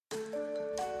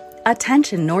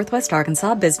Attention Northwest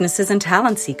Arkansas businesses and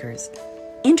talent seekers.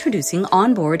 Introducing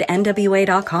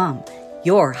OnboardNWA.com,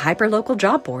 your hyperlocal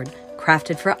job board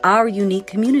crafted for our unique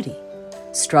community.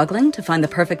 Struggling to find the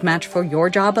perfect match for your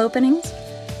job openings?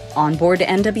 Onboard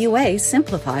NWA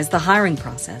simplifies the hiring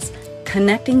process,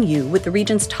 connecting you with the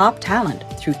region's top talent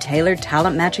through tailored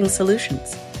talent matching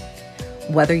solutions.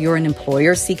 Whether you're an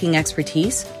employer seeking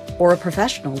expertise or a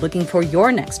professional looking for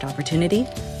your next opportunity,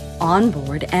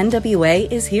 Onboard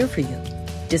NWA is here for you.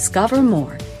 Discover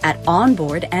more at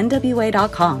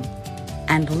onboardnwa.com,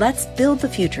 and let's build the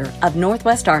future of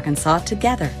Northwest Arkansas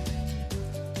together.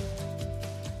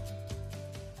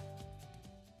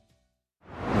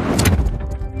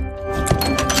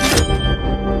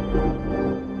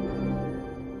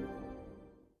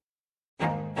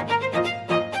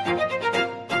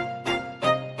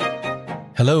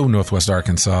 Hello, Northwest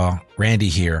Arkansas. Randy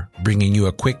here, bringing you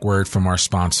a quick word from our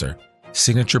sponsor,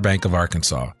 Signature Bank of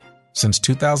Arkansas. Since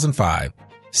 2005,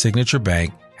 Signature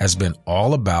Bank has been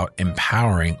all about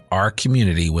empowering our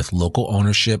community with local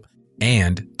ownership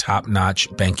and top-notch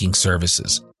banking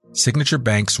services. Signature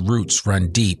Bank's roots run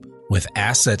deep with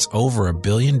assets over $1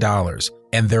 billion,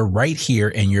 and they're right here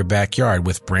in your backyard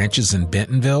with branches in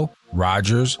Bentonville,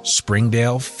 Rogers,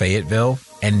 Springdale, Fayetteville,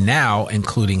 and now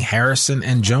including Harrison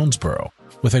and Jonesboro.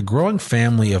 With a growing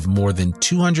family of more than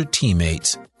 200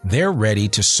 teammates, they're ready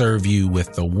to serve you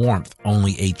with the warmth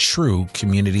only a true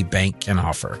community bank can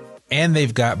offer. And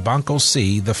they've got Banco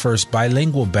C, the first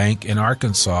bilingual bank in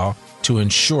Arkansas, to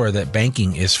ensure that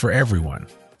banking is for everyone.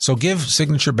 So give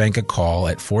Signature Bank a call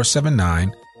at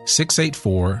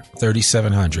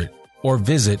 479-684-3700 or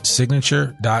visit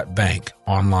signature.bank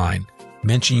online.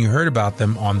 Mention you heard about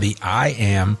them on the I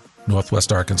Am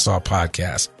Northwest Arkansas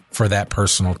podcast for that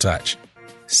personal touch.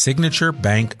 Signature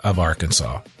Bank of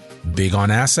Arkansas. Big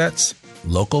on assets,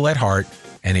 local at heart,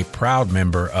 and a proud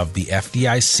member of the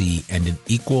FDIC and an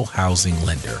equal housing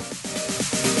lender.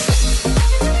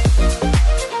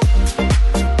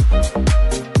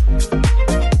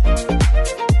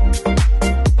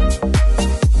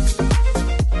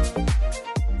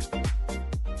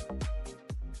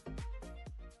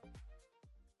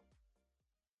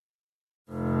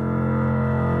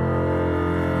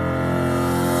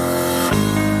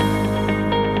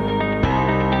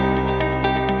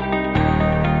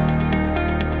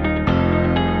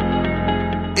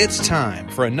 It's time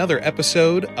for another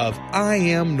episode of I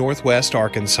Am Northwest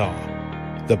Arkansas,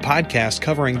 the podcast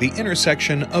covering the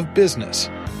intersection of business,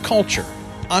 culture,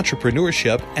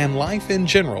 entrepreneurship, and life in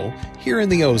general here in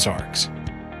the Ozarks.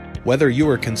 Whether you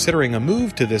are considering a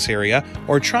move to this area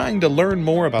or trying to learn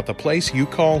more about the place you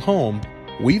call home,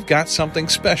 we've got something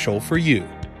special for you.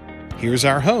 Here's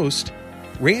our host,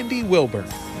 Randy Wilburn.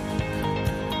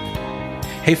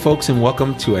 Hey folks, and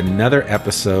welcome to another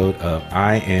episode of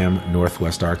I Am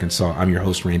Northwest Arkansas. I'm your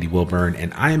host, Randy Wilburn,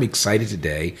 and I am excited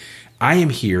today. I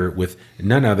am here with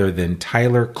none other than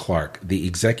Tyler Clark, the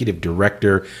Executive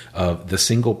Director of the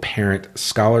Single Parent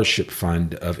Scholarship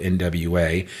Fund of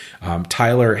NWA.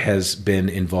 Tyler has been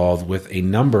involved with a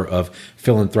number of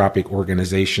philanthropic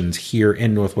organizations here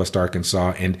in Northwest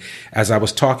Arkansas. And as I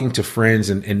was talking to friends,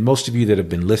 and most of you that have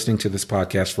been listening to this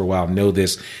podcast for a while know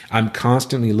this, I'm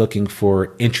constantly looking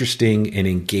for interesting and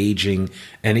engaging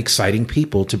and exciting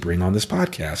people to bring on this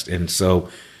podcast. And so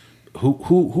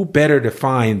who better to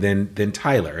find than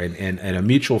Tyler, and a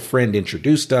mutual friend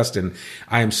introduced us, and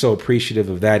I am so appreciative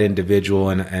of that individual,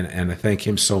 and I thank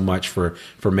him so much for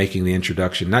making the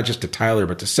introduction, not just to Tyler,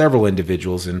 but to several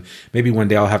individuals, and maybe one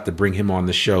day I'll have to bring him on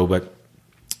the show, but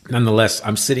nonetheless,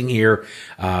 I'm sitting here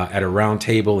at a round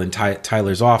table in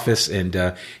Tyler's office,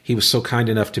 and he was so kind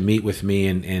enough to meet with me.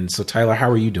 And so, Tyler, how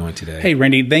are you doing today? Hey,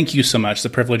 Randy, thank you so much. The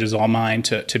privilege is all mine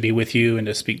to be with you and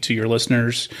to speak to your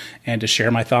listeners and to share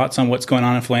my thoughts on what's going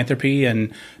on in philanthropy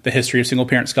and the history of Single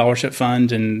Parent Scholarship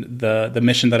Fund and the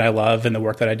mission that I love and the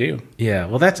work that I do. Yeah,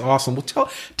 well, that's awesome.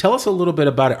 Well, tell us a little bit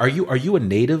about it. Are you a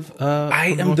native?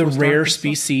 I am the rare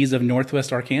species of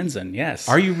Northwest Arkansan. Yes.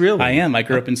 Are you really? I am. I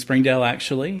grew up in Springdale,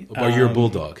 actually. Or you're a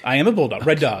bulldog? I am a bulldog.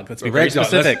 Red dog. Let's be very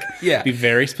specific. Yeah. Be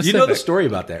very specific. You know the story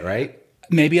about that, right?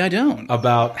 Maybe I don't.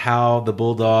 About how the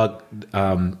bulldog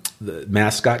the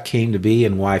mascot came to be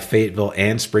and why Fayetteville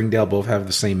and Springdale both have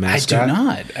the same mascot? I do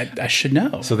not. I should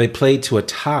know. So they played to a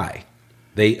tie.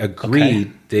 They agreed.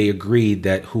 Okay. They agreed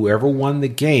that whoever won the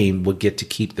game would get to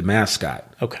keep the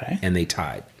mascot. Okay. And they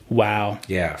tied. Wow.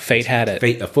 Yeah. Fate had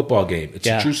it. A football game. It's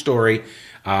a true story.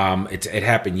 It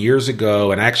happened years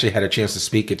ago, and I actually had a chance to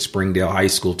speak at Springdale High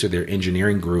School to their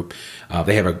engineering group.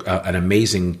 They have an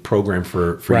amazing program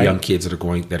for young kids that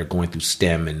are going through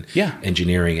STEM and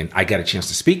engineering, and I got a chance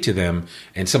to speak to them.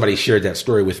 And somebody shared that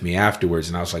story with me afterwards,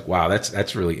 and I was like, "Wow,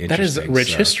 that's really interesting." That is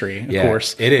rich history, of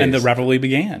course. It is, and the rivalry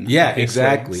began. Yeah,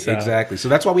 exactly. So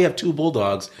that's why we have two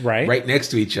bulldogs right next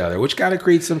to each other, which kind of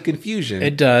creates some confusion.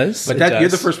 It does. But you're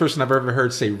the first person I've ever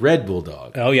heard say red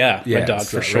bulldog. Oh yeah, red dog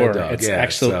for sure. Dog, it's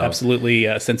absolutely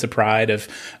a sense of pride of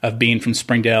being from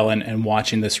Springdale and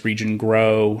watching this region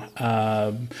grow.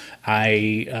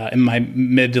 I in my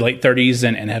mid to late 30s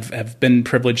and have been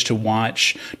privileged to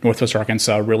watch Northwest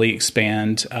Arkansas really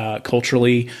expand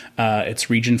culturally. Its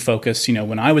region focus.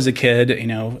 When I was a kid,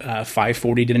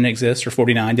 540 didn't exist or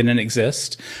 49 didn't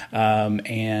exist,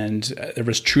 and there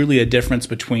was truly a difference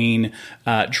between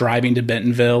driving to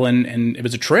Bentonville and it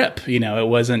was a trip. It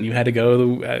wasn't, you had to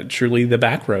go truly the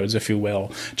back roads, if you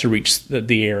will, to reach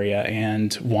the area.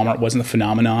 And Walmart wasn't the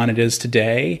phenomenon it is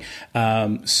today.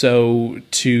 So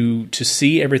to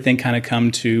see everything kind of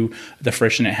come to the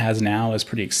fruition it has now is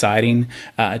pretty exciting.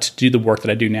 To do the work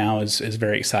that I do now is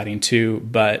very exciting too.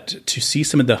 But to see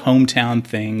some of the hometown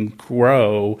thing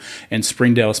grow in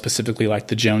Springdale, specifically like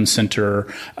the Jones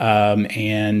Center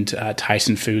and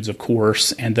Tyson Foods, of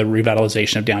course, and the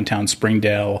revitalization of downtown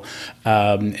Springdale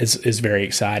is very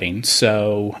exciting.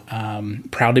 So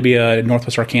proud to be a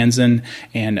Northwest Arkansan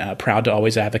and proud to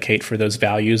always advocate for those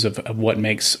values of what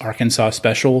makes Arkansas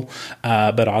special,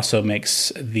 but also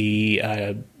makes the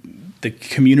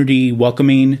community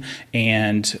welcoming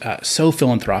and so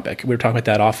philanthropic. We were talking about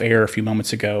that off air a few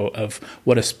moments ago of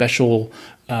what a special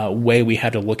way we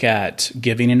had to look at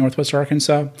giving in Northwest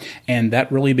Arkansas. And that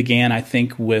really began, I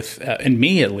think, with, in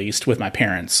me at least, with my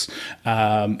parents,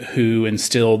 who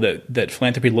instilled that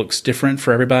philanthropy looks different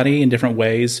for everybody in different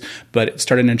ways, but it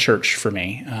started in church for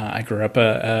me. I grew up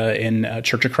in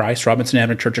Church of Christ, Robinson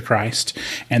Avenue Church of Christ,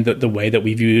 and the way that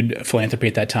we viewed philanthropy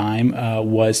at that time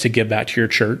was to give back to your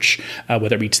church,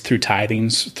 whether it be through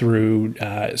tithings, through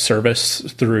service,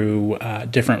 through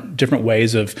different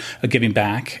ways of giving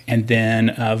back, and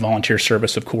then volunteer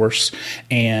service, of course.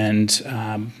 And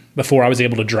before I was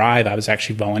able to drive, I was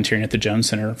actually volunteering at the Jones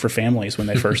Center for families when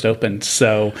they first opened.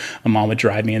 So my mom would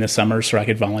drive me in the summer so I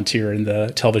could volunteer in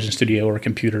the television studio or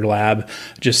computer lab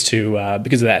just to,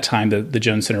 because at that time the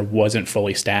Jones Center wasn't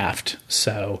fully staffed.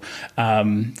 So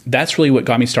that's really what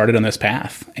got me started on this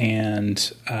path.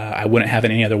 And I wouldn't have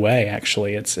it any other way,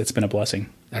 actually. It's been a blessing.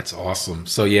 That's awesome.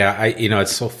 So yeah,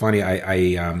 it's so funny.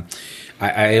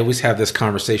 I always have this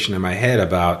conversation in my head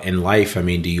about in life,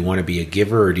 do you want to be a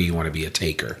giver or do you want to be a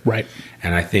taker? Right.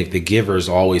 And I think the givers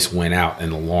always win out in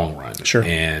the long run. Sure.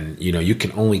 And, you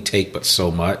can only take but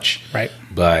so much. Right.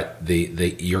 But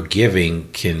your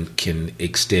giving can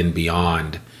extend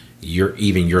beyond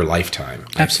your lifetime.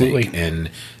 Absolutely. I think.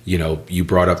 And, you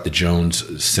brought up the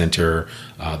Jones Center,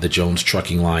 the Jones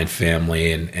Trucking Line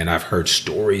family, and I've heard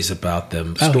stories about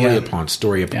them, upon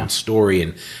story upon story,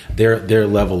 and their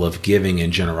level of giving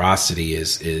and generosity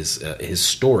is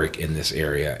historic in this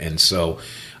area. And so,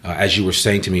 as you were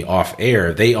saying to me off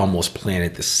air, they almost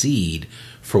planted the seed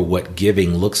for what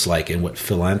giving looks like and what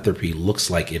philanthropy looks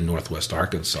like in Northwest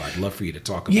Arkansas. I'd love for you to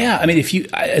talk about that. If you,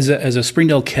 as a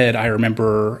Springdale kid, I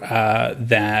remember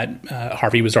that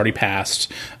Harvey was already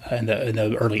passed in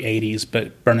the early 80s,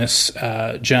 but Bernice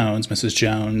Jones, Mrs.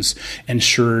 Jones,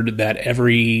 ensured that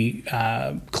every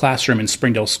classroom in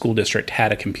Springdale School District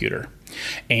had a computer.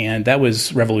 And that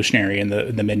was revolutionary in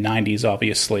the mid-'90s,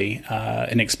 obviously,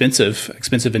 an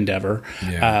expensive endeavor.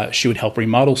 Yeah. She would help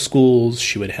remodel schools.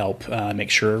 She would help make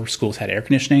sure schools had air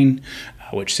conditioning,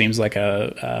 which seems like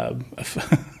a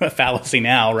fallacy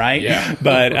now, right? Yeah.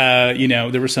 But,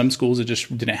 there were some schools that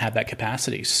just didn't have that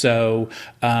capacity. So,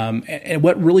 and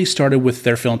what really started with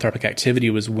their philanthropic activity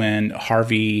was when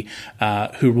Harvey,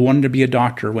 who wanted to be a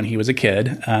doctor when he was a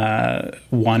kid,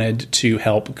 wanted to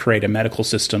help create a medical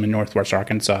system in Northwest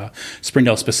Arkansas,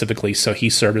 Springdale specifically. So he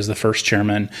served as the first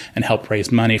chairman and helped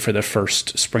raise money for the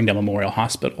first Springdale Memorial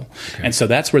Hospital. Okay. And so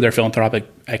that's where their philanthropic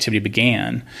activity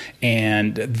began.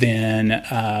 And then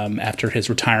after his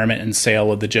retirement and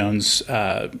sale of the Jones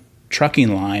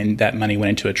trucking line, that money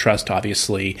went into a trust,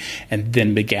 obviously, and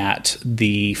then begat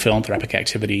the philanthropic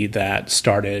activity that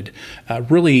started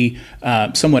really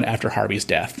somewhat after Harvey's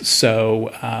death.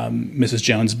 So Mrs.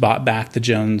 Jones bought back the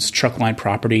Jones truck line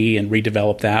property and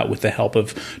redeveloped that with the help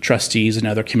of trustees and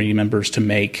other community members to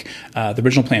make, the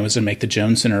original plan was to make the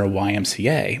Jones Center a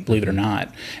YMCA, believe it or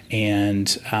not. And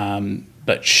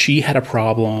But she had a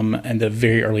problem in the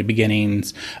very early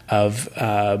beginnings of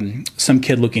some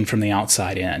kid looking from the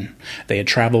outside in. They had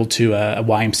traveled to a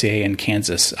YMCA in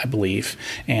Kansas, I believe.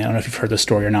 And I don't know if you've heard the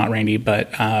story or not, Randy, but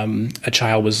a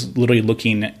child was literally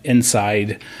looking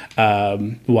inside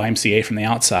the YMCA from the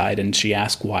outside, and she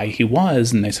asked why he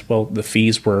was. And they said, well, the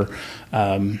fees were...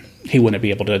 he wouldn't be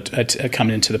able to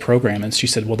come into the program. And she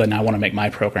said, well, then I want to make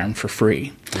my program for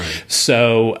free. Right.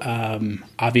 So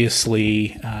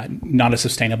obviously not as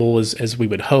sustainable as we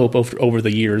would hope over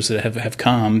the years that have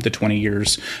come, the 20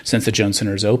 years since the Jones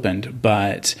Center has opened.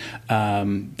 But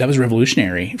that was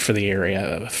revolutionary for the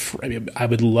area. I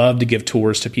would love to give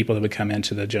tours to people that would come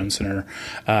into the Jones Center.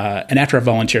 And after I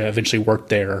volunteered, I eventually worked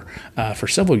there for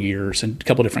several years in a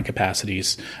couple different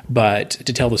capacities. But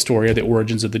to tell the story of the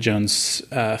origins of the Jones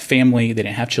family, they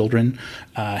didn't have children,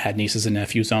 had nieces and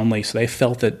nephews only, so they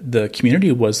felt that the community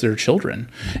was their children.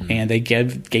 Mm-hmm. And they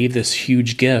gave this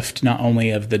huge gift, not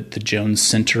only of the Jones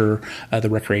Center, the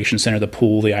recreation center, the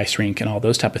pool, the ice rink, and all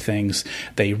those type of things.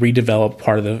 They redeveloped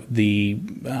part of the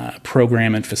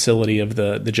program and facility of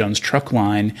the Jones truck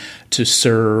line to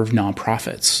serve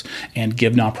nonprofits and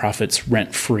give nonprofits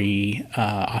rent-free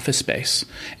office space.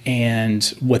 And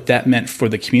what that meant for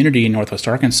the community in Northwest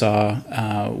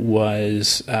Arkansas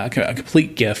was a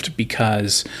complete gift,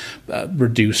 because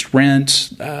reduced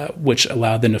rent, which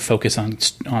allowed them to focus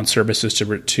on services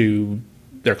to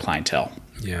their clientele.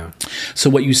 Yeah. So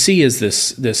what you see is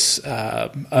this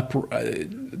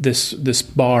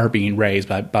bar being raised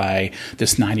by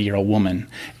this 90-year-old woman,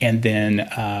 and then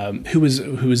who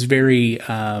was very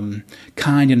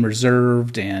kind and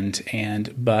reserved,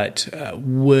 but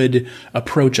would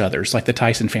approach others, like the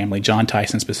Tyson family, John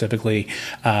Tyson specifically,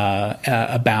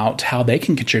 about how they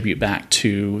can contribute back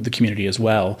to the community as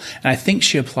well. And I think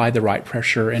she applied the right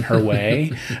pressure in her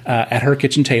way at her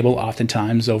kitchen table,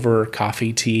 oftentimes over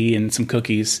coffee, tea, and some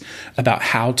cookies, about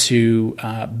how to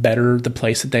better the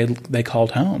place that they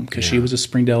called home, because she was a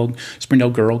Springdale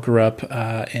girl, grew up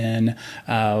in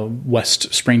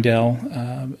West Springdale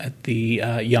at the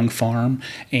Young Farm,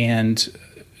 and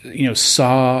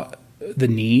saw the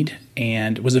need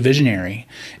and was a visionary,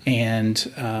 and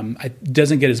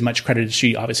doesn't get as much credit as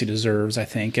she obviously deserves, I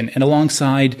think. And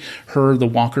alongside her, the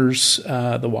Walkers,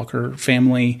 the Walker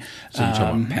family, so you're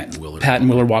talking about Pat and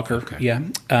Willard Walker, okay.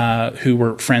 Who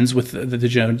were friends with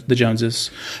the Joneses,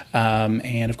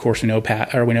 and of course we know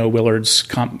Willard's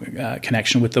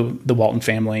connection with the Walton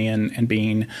family and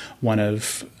being one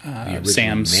of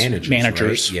Sam's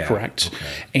managers, right? Correct. Okay.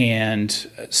 And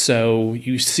so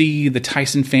you see the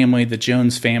Tyson family, the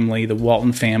Jones family, the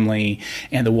Walton family,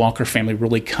 and the Walker family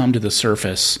really come to the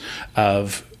surface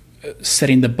of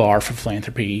setting the bar for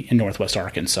philanthropy in Northwest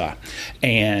Arkansas.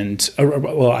 And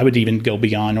I would even go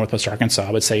beyond Northwest Arkansas. I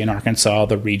would say in Arkansas,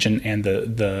 the region, and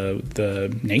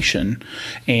the nation.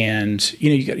 And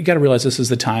you got to realize this is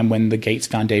the time when the Gates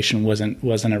Foundation wasn't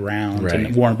around, right.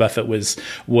 And Warren Buffett was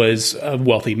a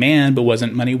wealthy man, but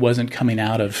money wasn't coming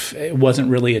out of. It wasn't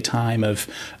really a time of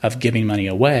giving money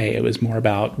away. It was more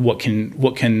about what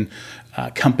can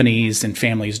companies and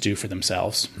families do for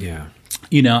themselves. Yeah.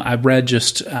 I read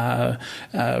just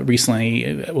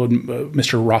recently when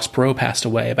Mr. Ross Perot passed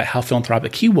away, about how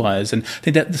philanthropic he was. And I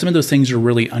think that some of those things are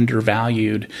really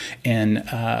undervalued in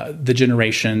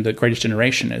the greatest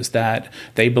generation, is that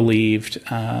they believed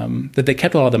that they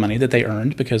kept a lot of the money that they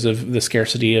earned because of the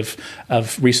scarcity of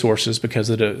resources because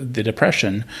of the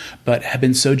Depression, but have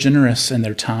been so generous in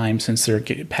their time since their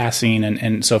passing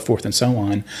and so forth and so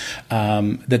on,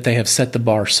 that they have set the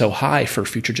bar so high for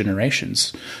future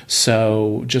generations. So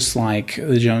just like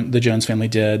the Jones family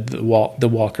did, the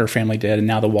Walker family did, and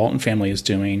now the Walton family is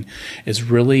doing, is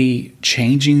really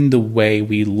changing the way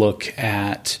we look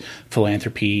at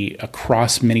philanthropy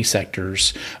across many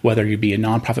sectors, whether you be a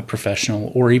nonprofit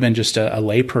professional or even just a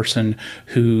lay person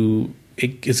who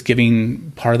is giving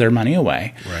part of their money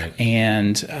away. Right.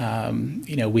 And,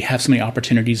 we have so many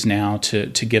opportunities now to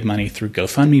give money through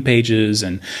GoFundMe pages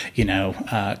and,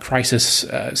 crisis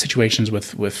situations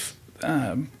with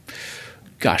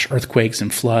earthquakes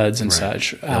and floods and right.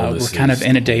 such. We're kind of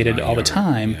inundated all the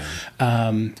time.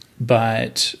 Yeah.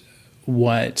 But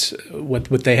what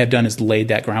they have done is laid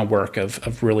that groundwork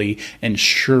of really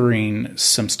ensuring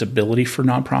some stability for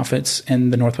nonprofits in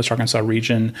the Northwest Arkansas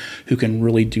region, who can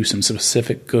really do some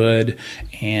specific good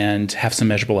and have some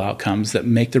measurable outcomes that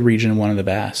make the region one of the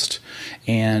best.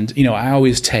 And, I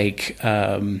always take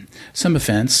some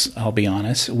offense, I'll be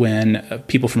honest, when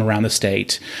people from around the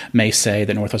state may say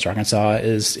that Northwest Arkansas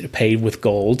is paved with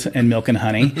gold and milk and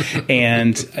honey.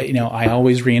 And, I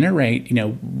always reiterate,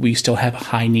 we still have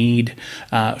high need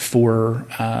need for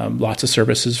lots of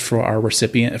services for our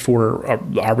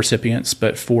recipients,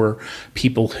 but for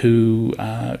people who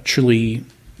truly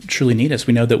need us.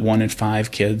 We know that 1 in 5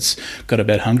 kids go to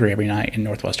bed hungry every night in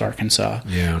Northwest Arkansas.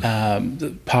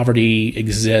 Poverty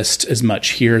exists as much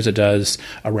here as it does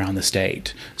around the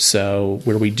state. So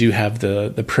where we do have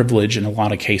the privilege in a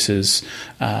lot of cases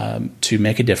to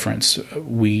make a difference,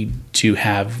 we do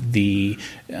have the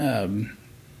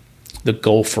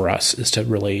goal for us is to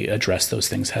really address those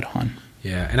things head on.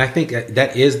 Yeah, and I think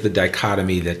that is the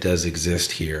dichotomy that does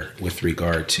exist here with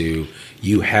regard to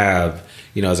you have,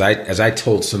 as I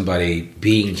told somebody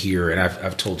being here, and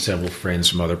I've told several friends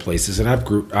from other places, and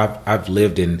I've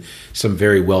lived in some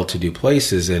very well-to-do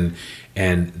places, and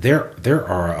there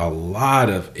are a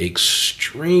lot of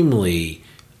extremely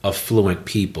affluent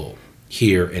people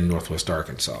here in Northwest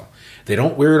Arkansas. They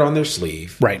don't wear it on their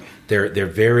sleeve. Right. They're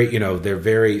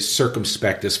very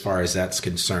circumspect as far as that's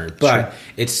concerned. But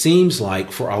it seems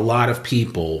like for a lot of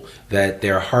people that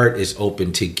their heart is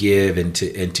open to give and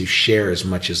to share as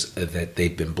much as that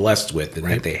they've been blessed with and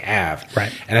that they have.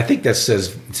 Right. And I think that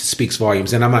speaks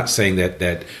volumes. And I'm not saying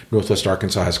that Northwest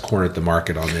Arkansas has cornered the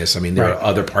market on this. I mean, there are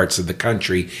other parts of the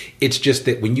country. It's just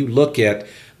that when you look at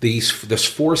this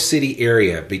 4-city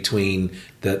area between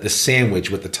the sandwich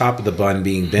with the top of the bun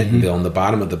being Bentonville and the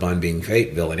bottom of the bun being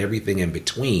Fayetteville and everything in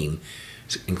between,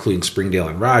 including Springdale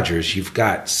and Rogers, you've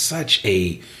got such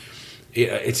a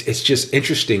it's just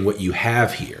interesting what you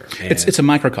have here. And it's a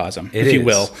microcosm, if you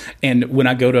will. And when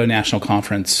I go to a national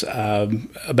conference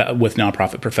with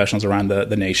nonprofit professionals around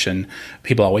the nation,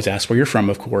 people always ask where you're from,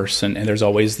 of course, and there's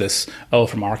always this,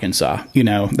 from Arkansas.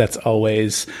 That's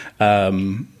always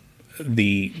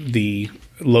the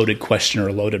loaded question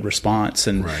or loaded response.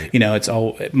 And, it's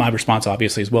all, my response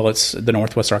obviously is, well, it's the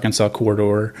Northwest Arkansas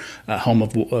corridor, home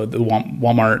of the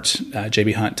Walmart,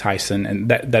 J.B. Hunt, Tyson, and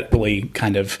that really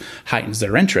kind of heightens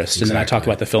their interest. Exactly. And then I talk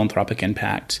about the philanthropic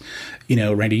impact.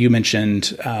 Randy, you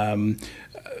mentioned,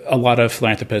 a lot of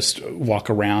philanthropists walk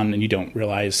around and you don't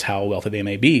realize how wealthy they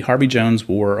may be. Harvey Jones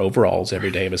wore overalls every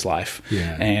day of his life.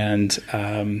 Yeah. And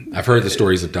I've heard the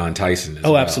stories of Don Tyson as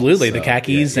well. Absolutely. So, the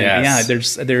khakis.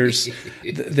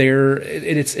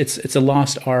 It's a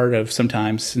lost art of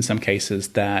sometimes, in some cases,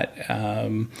 that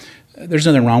there's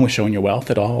nothing wrong with showing your wealth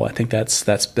at all. I think that's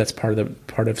part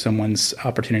of someone's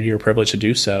opportunity or privilege to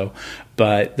do so.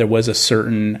 But there was a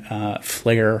certain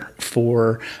flair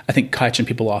for, I think, catching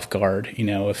people off guard.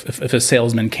 If a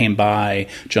salesman came by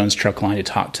Jones Truck Line to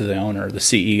talk to the owner, the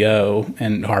CEO,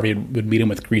 and Harvey would meet him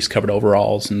with grease-covered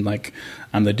overalls and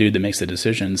I'm the dude that makes the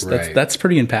decisions. Right. That's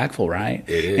pretty impactful, right?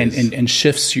 It is, and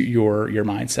shifts your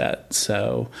mindset.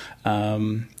 So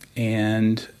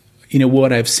and.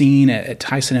 What I've seen at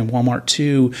Tyson and Walmart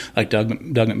too, like Doug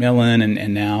McMillan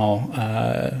and now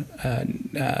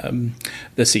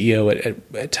the CEO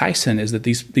at Tyson, is that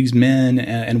these men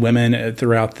and women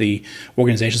throughout the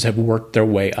organizations have worked their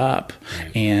way up.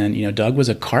 Right. And Doug was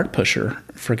a cart pusher,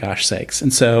 for gosh sakes.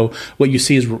 And so what you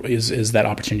see is that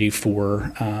opportunity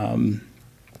for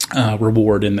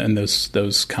reward in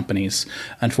those companies.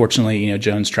 Unfortunately,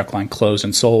 Jones Truck Line closed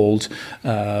and sold,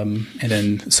 and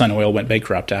then Sun Oil went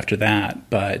bankrupt after that.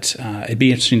 But it'd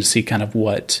be interesting to see kind of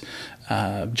what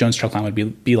Jones Truck Line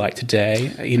would be like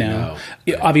today.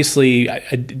 Obviously,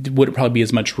 wouldn't probably be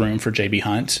as much room for J.B.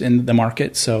 Hunt in the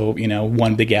market. So,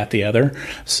 one begat the other.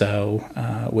 So,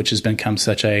 which has become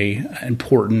such a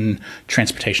important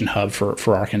transportation hub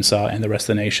for Arkansas and the rest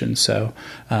of the nation. So,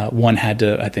 one had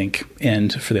to, I think,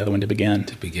 end for the other one to begin.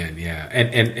 Yeah,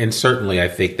 and certainly, I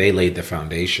think they laid the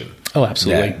foundation. Oh,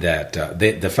 absolutely. That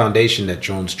the foundation that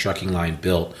Jones Trucking Line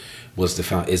built is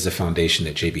the foundation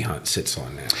that J.B. Hunt sits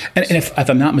on now. And if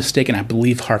I'm not mistaken, I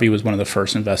believe Harvey was one of the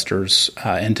first investors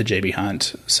into J.B.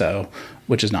 Hunt,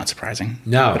 which is not surprising.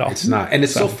 No, at all. It's not. And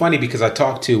it's so funny because I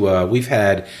talked to, we've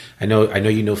had, I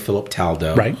know Philip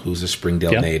Taldo, right, who's a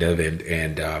Springdale native,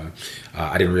 and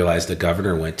I didn't realize the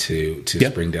governor went to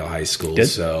Springdale High School. Did.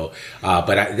 So,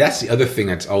 that's the other thing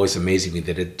that's always amazing me,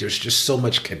 that there's just so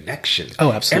much connection.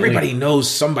 Oh, absolutely. Everybody knows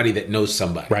somebody that knows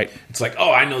somebody. Right. It's like,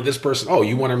 I know this person. Oh,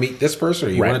 you want to meet this person,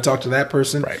 or you want to talk to that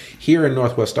person? Right. Here in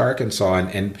Northwest Arkansas,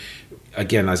 and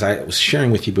again, as I was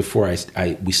sharing with you before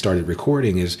we started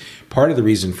recording, is part of the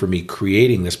reason for me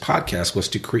creating this podcast was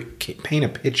to paint a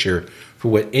picture for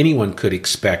what anyone could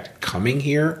expect coming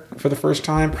here for the first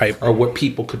time, right, or what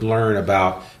people could learn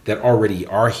about that already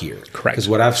are here. Correct. Because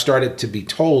what I've started to be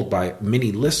told by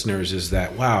many listeners is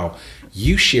that, wow,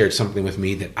 you shared something with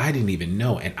me that I didn't even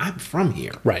know, and I'm from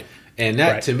here. Right. And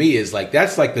that to me is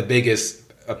that's the biggest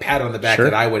a pat on the back Sure.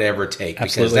 that I would ever take,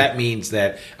 because Absolutely. that means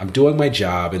that I'm doing my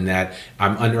job and that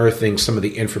I'm unearthing some of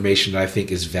the information that I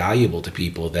think is valuable to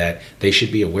people that they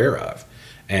should be aware of.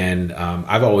 And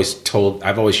I've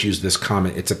always used this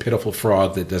comment: it's a pitiful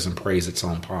frog that doesn't praise its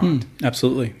own pond.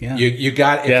 Absolutely. Yeah. You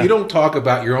got, if you don't talk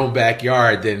about your own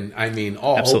backyard, then I mean,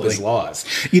 all hope is lost.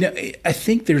 I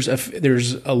think there's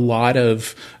a lot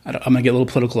of, I'm going to get a little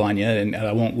political on you, and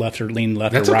I won't lean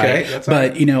left That's or right. okay. That's all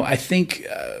but right. I think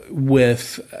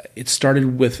it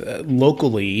started with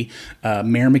locally,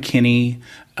 Mayor McKinney.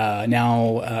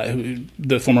 Now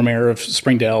the former mayor of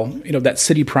Springdale, that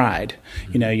city pride.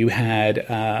 You had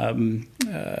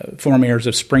former mayors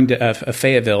of of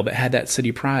Fayetteville that had that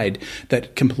city pride,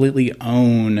 that completely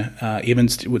own. Even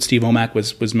what Steve Womack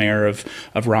was mayor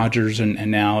of Rogers, and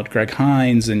now Greg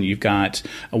Hines, and you've got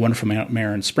a wonderful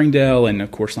mayor in Springdale, and of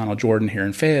course Lionel Jordan here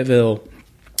in Fayetteville.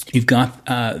 You've got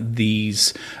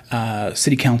these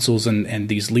city councils and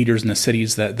these leaders in the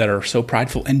cities that are so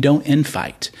prideful and don't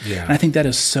infight. Yeah. And I think that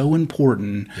is so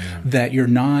important, that you're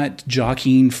not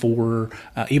jockeying for,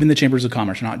 even the chambers of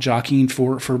commerce, you're not jockeying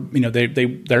for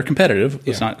they're competitive.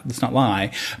 Let's not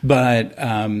lie, but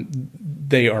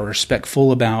they are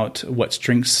respectful about what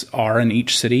strengths are in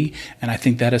each city. And I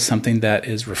think that is something that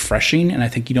is refreshing. And I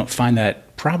think you don't find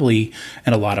that probably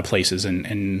in a lot of places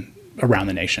in around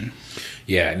the nation.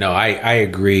 Yeah, no, I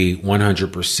agree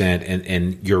 100%.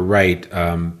 And you're right.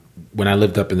 When I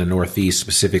lived up in the Northeast,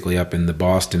 specifically up in the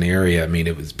Boston area, I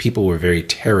mean, people were very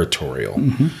territorial.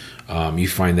 Mm-hmm. You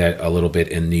find that a little bit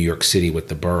in New York City with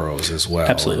the boroughs as well.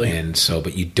 Absolutely. And so,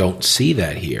 but you don't see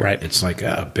that here. Right. It's like,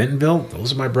 Bentonville,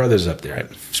 those are my brothers up there.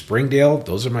 Right. Springdale,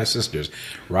 those are my sisters.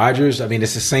 Rogers, I mean,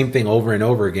 it's the same thing over and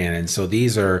over again. And so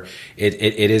these are, it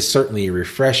is certainly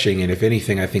refreshing. And if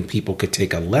anything, I think people could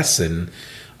take a lesson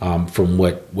from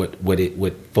what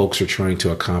folks are trying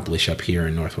to accomplish up here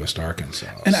in Northwest Arkansas.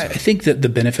 And I think that the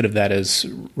benefit of that is,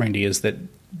 Randy, is that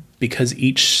because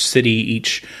each city,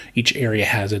 each area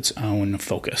has its own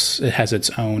focus, it has its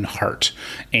own heart,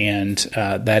 and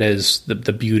that is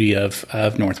the beauty of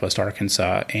Northwest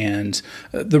Arkansas and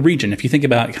the region. If you think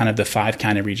about kind of the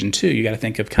 5-county region too, you got to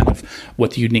think of kind of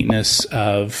what the uniqueness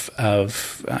of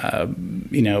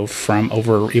from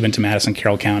over even to Madison,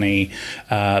 Carroll County,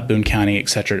 Boone County, et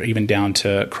cetera, even down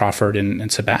to Crawford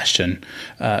and Sebastian.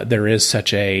 There is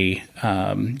such a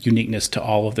uniqueness to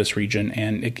all of this region,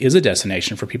 and it is a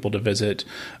destination for people to visit,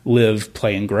 live,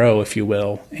 play, and grow, if you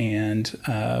will. And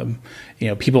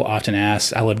people often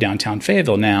ask, I live downtown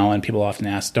Fayetteville now, and people often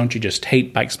ask, don't you just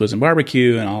hate Bikes, Blues, and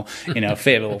Barbecue and all,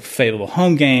 Fayetteville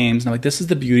home games? And I'm like, this is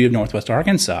the beauty of Northwest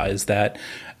Arkansas, is that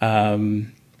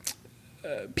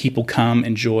people come,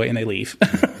 enjoy, and they leave.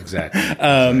 Exactly.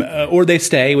 Or they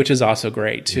stay, which is also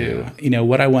great too. Yeah.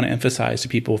 What I want to emphasize to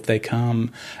people, if they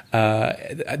come,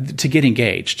 to get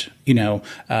engaged.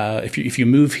 If you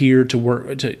move here to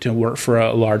work for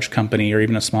a large company or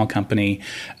even a small company,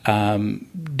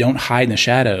 don't hide in the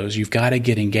shadows. You've got to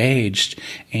get engaged,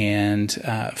 and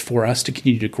for us to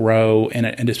continue to grow,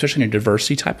 and especially in a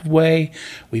diversity type of way,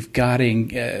 we've got to.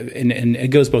 And it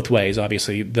goes both ways.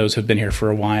 Obviously, those who have been here for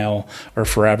a while or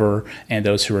forever, and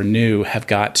those who are new have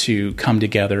got to come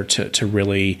together to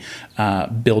really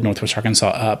build Northwest Arkansas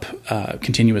up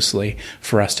continuously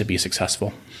for us to be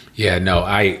successful. Yeah, no,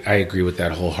 I agree with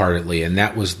that wholeheartedly. And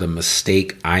that was the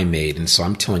mistake I made. And so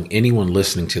I'm telling anyone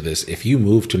listening to this, if you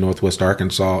move to Northwest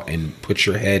Arkansas and put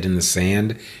your head in the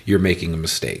sand, you're making a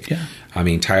mistake. Yeah. I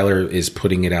mean, Tyler is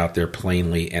putting it out there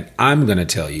plainly. And I'm going to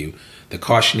tell you, the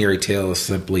cautionary tale is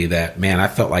simply that, man, I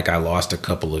felt like I lost a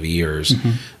couple of years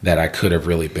that I could have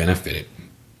really benefited.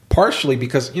 Partially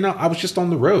because, I was just on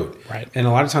the road. Right. And a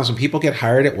lot of times when people get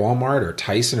hired at Walmart or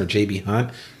Tyson or J.B.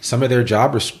 Hunt, some of their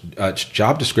job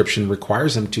description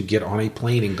requires them to get on a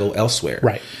plane and go elsewhere.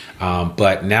 Right.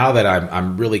 But now that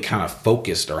I'm really kind of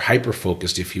focused or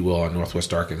hyper-focused, if you will, on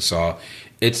Northwest Arkansas,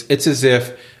 it's as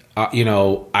if,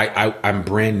 I'm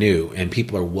brand new and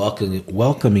people are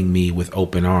welcoming me with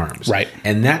open arms. Right.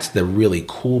 And that's the really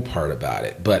cool part about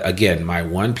it. But again, my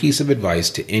one piece of advice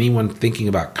to anyone thinking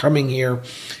about coming here,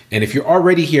 and if you're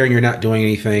already here and you're not doing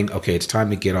anything, okay, it's time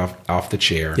to get off the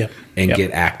chair and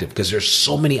get active, because there's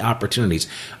so many opportunities.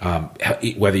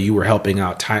 Whether you were helping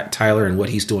out Tyler and what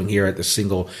he's doing here at the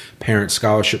Single Parent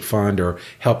Scholarship Fund, or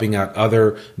helping out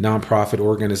other nonprofit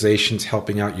organizations,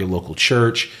 helping out your local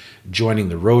church, joining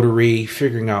the Rotary,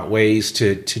 figuring out ways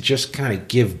to just kind of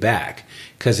give back.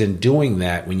 Because in doing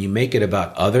that, when you make it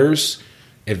about others,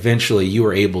 eventually you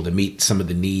were able to meet some of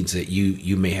the needs that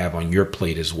you may have on your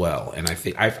plate as well. And I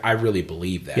think I really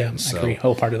believe that. Yeah, I agree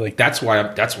wholeheartedly. That's why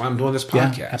I'm doing this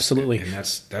podcast. Yeah, absolutely. And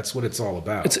that's what it's all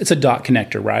about. It's a dot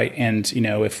connector, right? And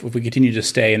if we continue to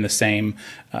stay in the same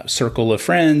circle of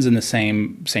friends in the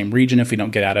same region, if we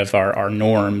don't get out of our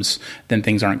norms, then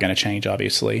things aren't going to change,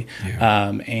 obviously.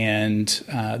 Yeah.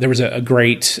 There was a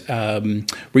great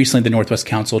recently the Northwest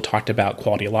Council talked about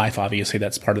quality of life. Obviously,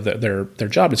 that's part of their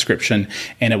job description.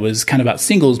 And it was kind of about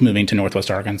singles moving to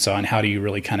Northwest Arkansas and how do you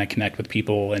really kind of connect with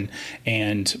people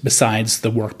and besides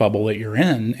the work bubble that you're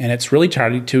in. And it's really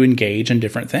trying to engage in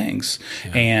different things.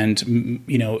 Yeah. And,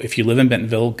 if you live in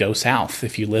Bentonville, go south.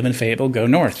 If you live in Fayetteville, go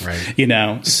north.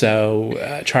 Right.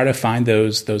 So try to find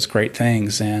those great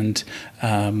things. And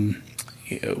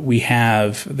we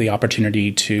have the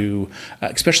opportunity to,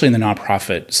 especially in the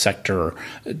nonprofit sector,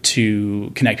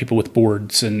 to connect people with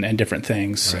boards and different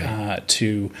things, right.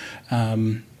 To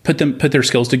put their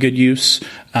skills to good use,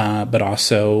 but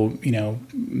also,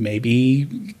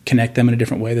 maybe connect them in a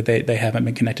different way that they haven't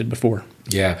been connected before.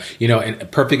 Yeah. And a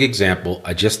perfect example,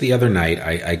 just the other night,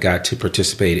 I got to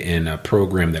participate in a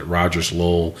program that Rogers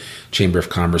Lowell Chamber of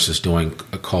Commerce is doing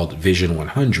called Vision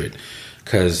 100.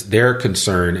 Because they're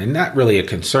concerned, and not really a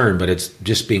concern, but it's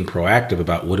just being proactive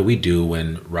about what do we do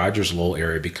when Rogers Lowell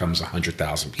area becomes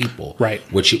 100,000 people, right?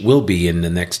 Which it will be in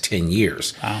the next 10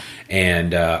 years. Wow.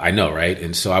 And I know, right?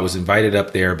 And so I was invited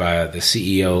up there by the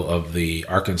CEO of the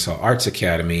Arkansas Arts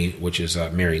Academy, which is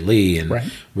Mary Lee, and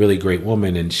right. Really great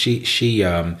woman. And she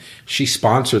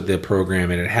sponsored the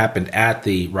program, and it happened at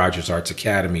the Rogers Arts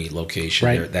Academy location,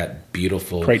 right. there, that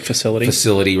beautiful, great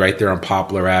facility right there on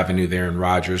Poplar Avenue there in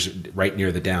Rogers, right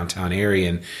near the downtown area.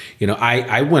 And,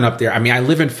 I went up there. I mean, I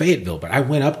live in Fayetteville, but I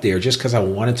went up there just because I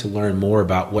wanted to learn more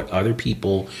about what other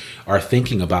people are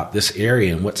thinking about this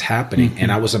area and what's happening. Mm-hmm.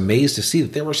 And I was amazed to see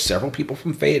that there were several people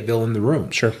from Fayetteville in the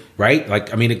room. Sure. Right?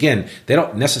 Like, I mean, again, they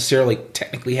don't necessarily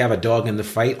technically have a dog in the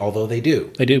fight, although they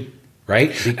do. They do.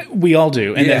 Right? We all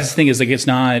do. And the thing is, like, it's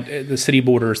not the city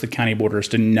borders, the county borders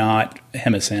do not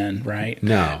hem us in, right?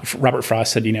 No. Robert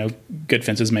Frost said, good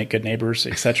fences make good neighbors,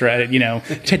 et cetera.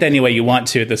 Take that any way you want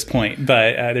to at this point.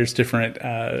 But there's different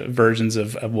versions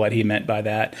of what he meant by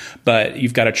that. But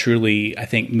you've got to truly, I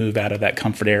think, move out of that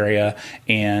comfort area.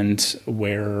 And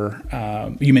where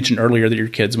you mentioned earlier that your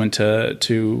kids went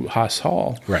to Haas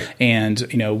Hall. Right. And,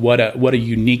 what a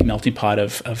unique melting pot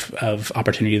of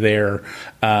opportunity there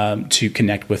to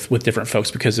connect with different folks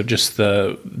because of just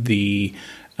the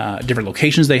different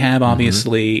locations they have,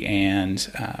 obviously, mm-hmm. And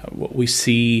what we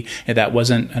see, that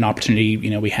wasn't an opportunity,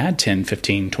 we had 10,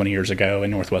 15, 20 years ago in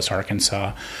Northwest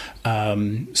Arkansas.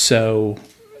 So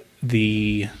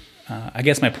I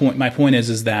guess my point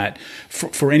is that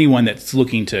for anyone that's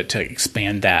looking to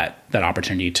expand that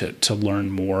opportunity to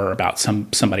learn more about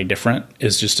somebody different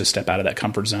is just to step out of that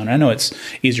comfort zone. I know it's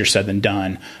easier said than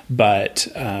done, but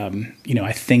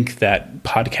I think that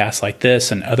podcasts like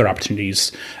this and other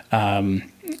opportunities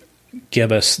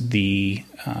give us the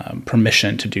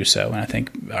permission to do so. And I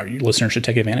think our listeners should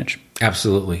take advantage.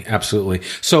 Absolutely. Absolutely.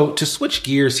 So to switch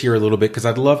gears here a little bit, because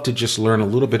I'd love to just learn a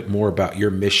little bit more about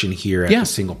your mission here at the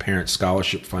Single Parent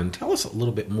Scholarship Fund. Tell us a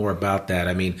little bit more about that.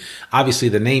 I mean, obviously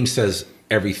the name says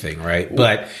everything, right?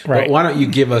 But why don't you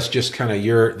give us just kind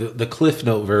of the Cliff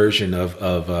Note version of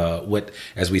what,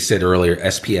 as we said earlier,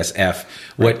 SPSF,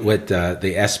 what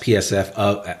the SPSF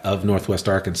of Northwest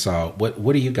Arkansas,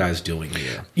 what are you guys doing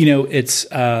here? It's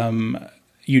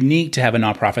unique to have a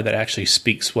nonprofit that actually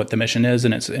speaks what the mission is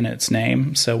in its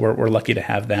name. So we're lucky to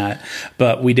have that.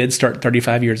 But we did start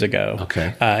 35 years ago,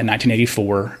 in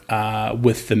 1984,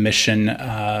 with the mission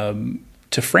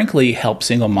to frankly help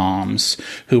single moms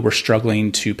who were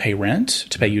struggling to pay rent,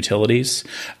 to pay utilities.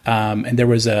 And there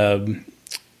was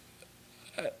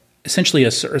essentially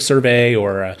a survey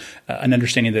or an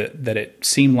understanding that it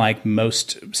seemed like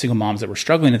most single moms that were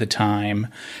struggling at the time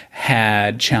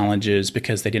had challenges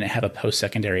because they didn't have a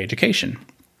post-secondary education.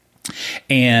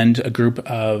 And a group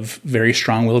of very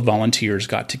strong-willed volunteers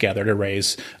got together to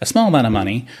raise a small amount of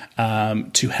money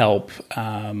to help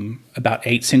about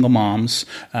 8 single moms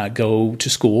go to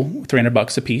school,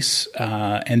 $300 a piece.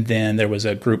 And then there was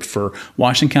a group for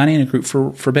Washington County and a group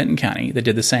for Benton County that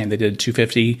did the same. They did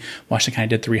 $250. Washington County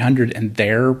did $300, and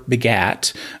there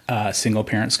begat Single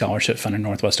Parent Scholarship Fund in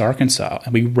Northwest Arkansas.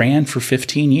 And we ran for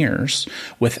 15 years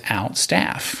without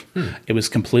staff. It was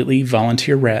completely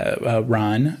volunteer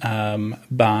run.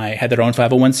 Had their own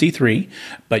 501c3,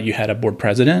 but you had a board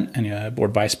president and a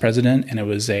board vice president, and it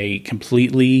was a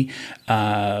completely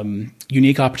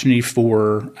unique opportunity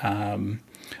for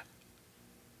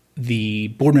the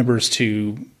board members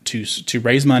to to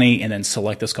raise money and then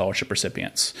select the scholarship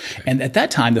recipients. Okay. And at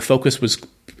that time, the focus was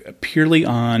purely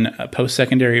on a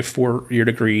post-secondary 4-year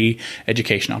degree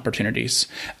education opportunities.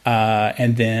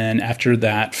 And then after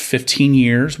that 15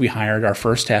 years, we hired our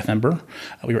first staff member.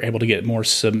 We were able to get more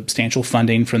substantial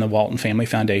funding from the Walton Family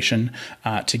Foundation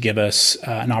to give us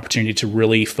an opportunity to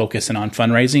really focus in on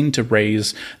fundraising to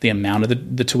raise the amount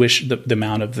of the tuition, the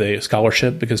amount of the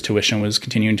scholarship, because tuition was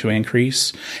continuing to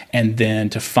increase, and then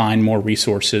to find more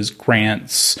resources,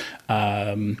 grants,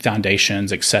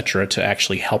 foundations, et cetera, to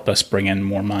actually help us bring in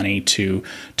more money to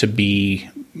be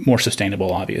more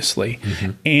sustainable, obviously.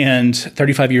 Mm-hmm. And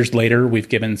 35 years later, we've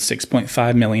given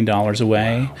 $6.5 million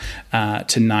away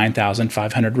to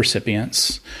 9,500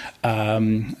 recipients.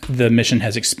 The mission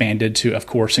has expanded to, of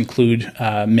course, include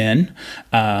men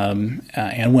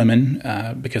and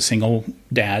women, because single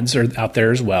dads are out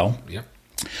there as well. Yep.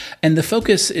 And the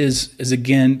focus is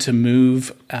again to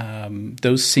move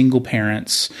those single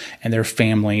parents and their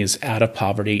families out of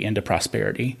poverty into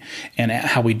prosperity. And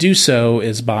how we do so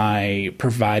is by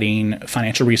providing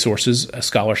financial resources, a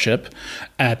scholarship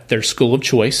at their school of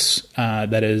choice.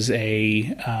 That is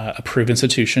a approved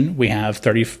institution. We have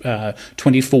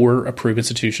 24 approved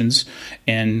institutions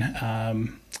in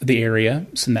the area.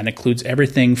 So that includes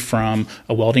everything from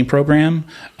a welding program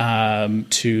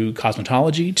to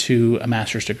cosmetology to a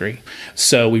master's degree.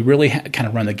 So we really kind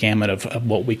of run the gamut of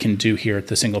what we can do here at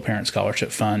the Single Parent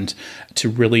Scholarship Fund to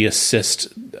really assist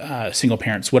single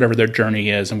parents, whatever their journey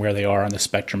is and where they are on the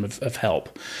spectrum of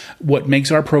help. What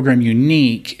makes our program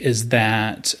unique is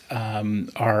that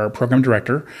our program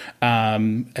director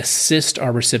assists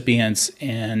our recipients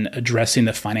in addressing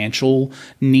the financial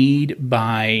need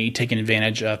by taking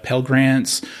advantage of Pell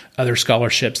Grants, other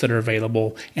scholarships that are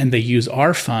available, and they use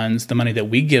our funds, the money that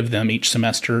we give them each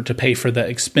semester, to pay for the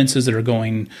expenses that are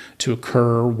going to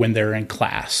occur when they're in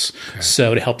class. Okay.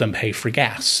 So to help them pay for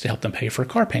gas, to help them pay for a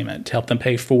car payment, to help them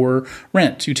pay for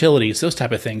rent, utilities, those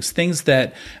type of things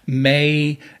that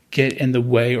may get in the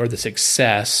way or the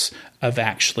success of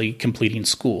actually completing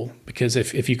school. Because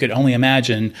if you could only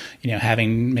imagine,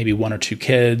 having maybe 1 or 2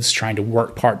 kids, trying to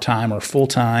work part-time or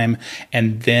full-time,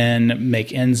 and then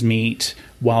make ends meet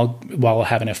while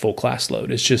having a full class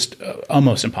load, it's just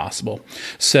almost impossible.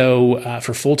 So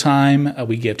for full-time,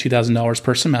 we give $2,000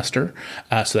 per semester.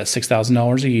 So that's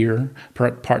 $6,000 a year.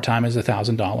 Part-time is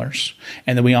 $1,000.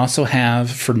 And then we also have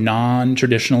for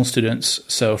non-traditional students,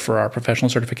 so for our professional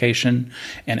certification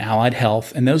and allied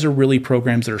health, and those are really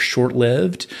programs that are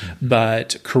short-lived,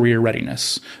 but career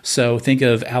readiness. So think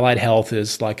of allied health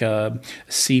as like a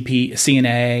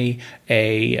CNA,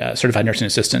 a certified nursing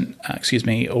assistant,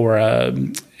 or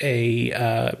a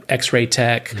X-ray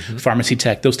tech, pharmacy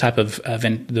tech, those type of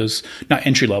those, not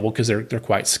entry level because they're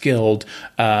quite skilled,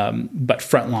 but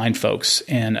frontline folks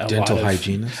in a dental lot of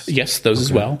hygienists. Yes, those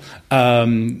as well.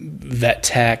 Vet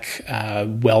tech,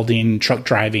 welding, truck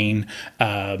driving.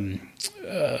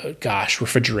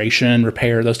 Refrigeration,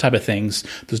 repair, those type of things,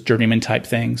 those journeyman type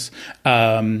things.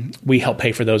 We help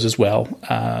pay for those as well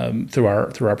through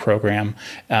our program.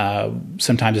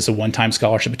 Sometimes it's a one-time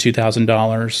scholarship of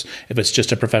 $2,000. If it's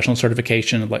just a professional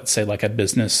certification, let's say like a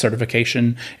business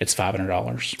certification, it's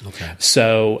 $500. Okay.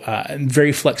 So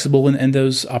very flexible in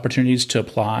those opportunities to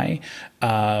apply.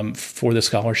 For the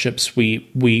scholarships,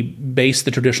 we base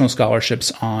the traditional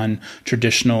scholarships on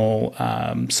traditional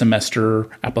semester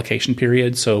application periods.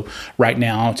 So right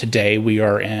now, today, we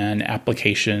are in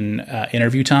application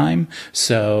interview time.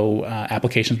 So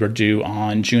applications were due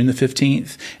on June the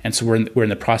 15th, and so we're in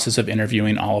the process of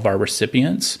interviewing all of our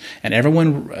recipients. And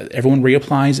everyone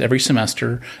reapplies every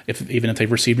semester, even if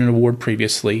they've received an award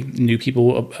previously. New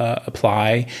people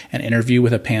apply and interview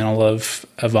with a panel of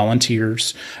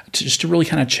volunteers to really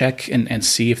kind of check and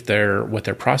see if what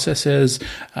their process is,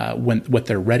 what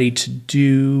they're ready to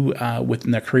do within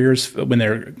their careers when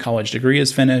their college degree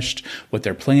is finished, what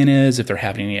their plan is, if they're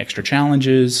having any extra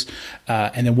challenges,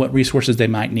 and then what resources they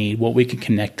might need, what we can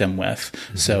connect them with.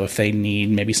 Mm-hmm. So if they need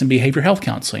maybe some behavioral health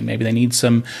counseling, maybe they need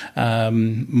some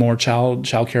more child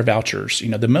care vouchers.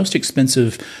 The most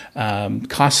expensive,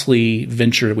 costly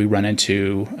venture we run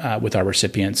into with our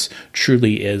recipients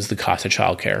truly is the cost of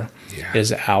child care. Yeah.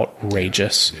 Is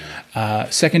outrageous. Yeah.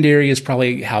 Secondary is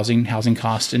probably housing. Housing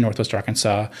cost in Northwest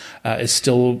Arkansas is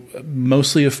still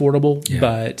mostly affordable,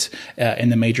 but in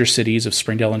the major cities of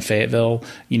Springdale and Fayetteville,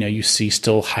 you see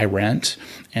still high rent.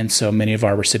 And so many of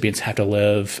our recipients have to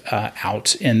live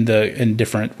out in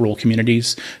different rural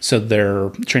communities. So their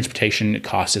transportation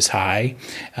cost is high.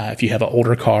 If you have an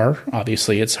older car,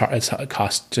 obviously it's a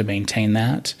cost to maintain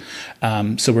that.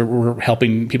 So we're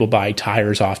helping people buy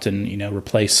tires often,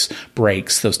 replace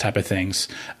brakes, those type of things.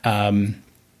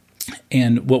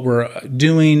 And what we're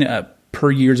doing per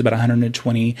year is about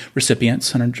 120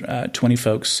 recipients, 120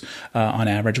 folks on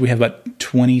average. We have about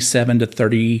 27 to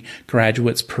 30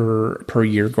 graduates per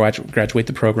year graduate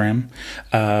the program.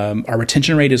 Our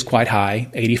retention rate is quite high.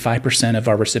 85% of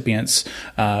our recipients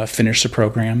finish the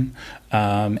program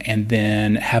and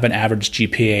then have an average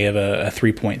GPA of a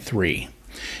 3.3.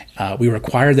 We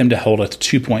require them to hold a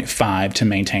 2.5 to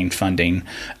maintain funding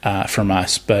from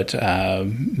us, but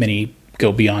many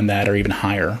go beyond that or even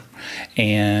higher.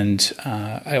 And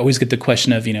I always get the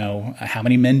question of, how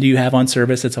many men do you have on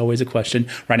service? It's always a question.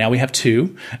 Right now we have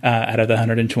 2 out of the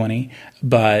 120,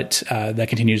 but that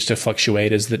continues to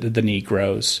fluctuate as the need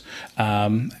grows.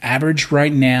 Average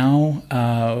right now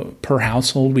per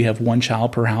household, we have 1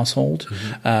 child per household.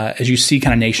 Mm-hmm. As you see,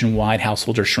 kind of nationwide,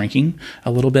 households are shrinking a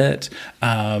little bit.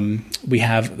 We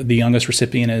have the youngest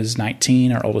recipient is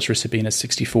 19. Our oldest recipient is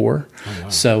 64. Oh, wow.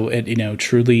 So it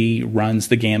truly runs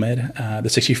the gamut. The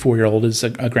 64-year-old is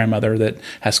a grandmother that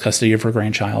has custody of her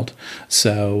grandchild.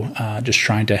 So just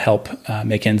trying to help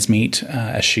make ends meet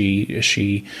as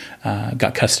she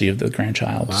got custody of the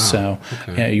grandchild. Wow. So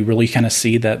okay. You really kind of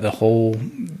see that the whole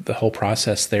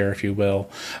process there, if you will.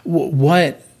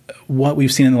 What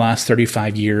we've seen in the last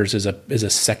 35 years is a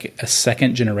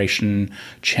second generation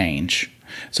change.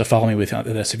 So follow me with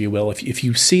this, if you will. If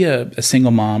you see a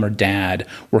single mom or dad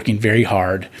working very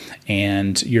hard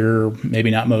and you're maybe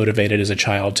not motivated as a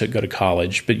child to go to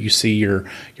college, but you see your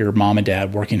mom and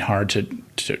dad working hard to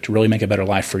really make a better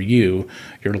life for you,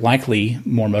 you're likely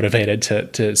more motivated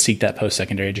to seek that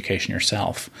post-secondary education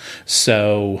yourself.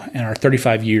 So in our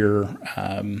 35-year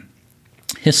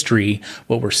history,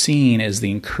 what we're seeing is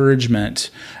the encouragement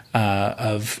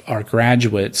of our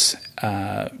graduates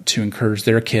to encourage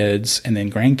their kids and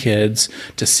then grandkids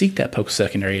to seek that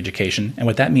post-secondary education. And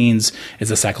what that means is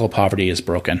the cycle of poverty is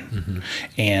broken. Mm-hmm.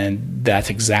 And that's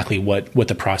exactly what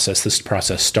this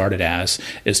process started as,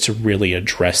 is to really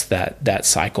address that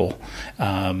cycle.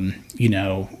 No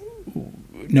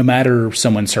matter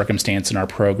someone's circumstance in our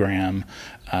program,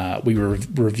 we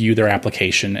review their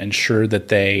application, ensure that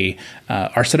they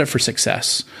are set up for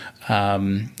success.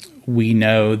 We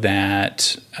know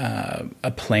that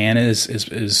a plan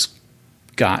is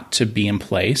got to be in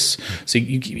place. So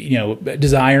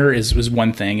desire is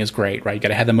one thing, is great, right? You got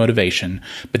to have the motivation,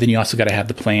 but then you also got to have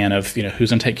the plan of who's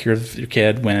going to take care of your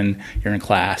kid when you're in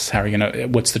class. How are you going to?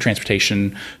 What's the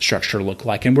transportation structure look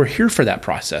like? And we're here for that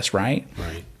process, right?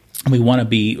 Right. We want to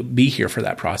be here for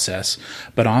that process,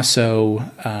 but also,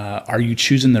 are you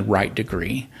choosing the right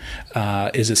degree?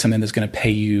 Is it something that's going to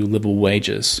pay you livable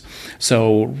wages?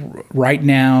 So right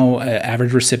now,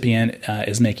 average recipient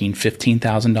is making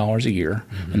 $15,000 a year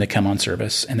when they come on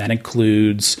service, and that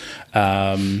includes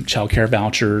child care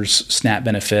vouchers, SNAP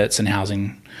benefits, and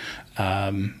housing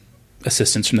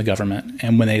assistance from the government.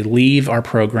 And when they leave our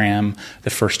program, the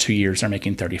first 2 years, they're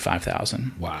making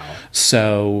 $35,000. Wow.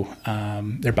 So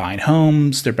they're buying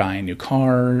homes, they're buying a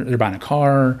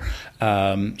car.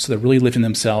 So they're really lifting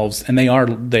themselves, and they are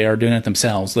doing it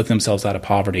themselves, lifting themselves out of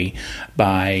poverty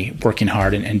by working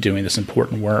hard and doing this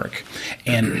important work.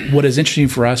 And what is interesting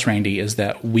for us, Randy, is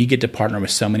that we get to partner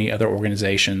with so many other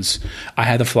organizations. I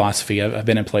had the philosophy, I've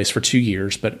been in place for 2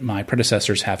 years, but my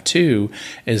predecessors have too,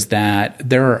 is that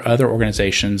there are other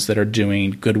organizations that are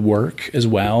doing good work as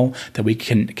well that we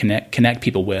can connect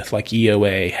people with, like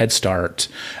EOA, Head Start,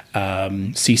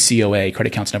 CCOA,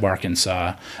 Credit Counseling of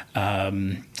Arkansas,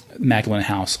 Magdalene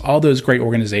House, all those great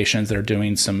organizations that are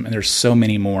doing and there's so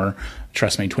many more.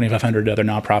 Trust me, 2,500 other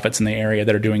nonprofits in the area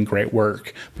that are doing great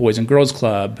work. Boys and Girls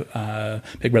Club,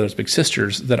 Big Brothers Big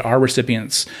Sisters, that our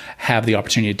recipients have the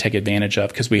opportunity to take advantage of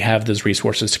because we have those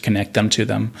resources to connect them to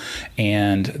them.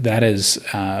 And that is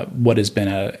what has been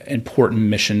an important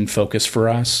mission focus for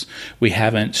us. We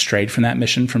haven't strayed from that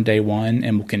mission from day one,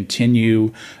 and will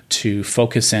continue to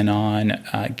focus in on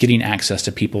getting access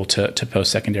to people to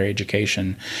post-secondary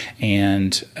education.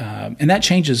 And that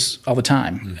changes all the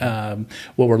time. Mm-hmm.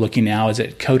 What we're looking now is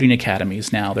at coding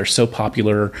academies now. They're so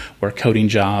popular, where coding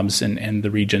jobs and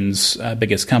the region's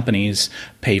biggest companies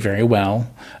pay very well.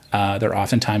 They're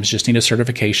oftentimes just need a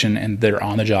certification, and they're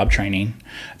on-the-job training.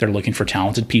 They're looking for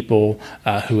talented people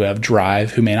who have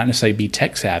drive, who may not necessarily be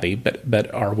tech savvy,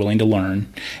 but are willing to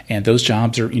learn. And those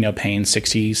jobs are paying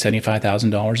 $60,000,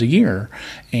 $75,000 a year.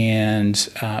 And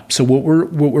so what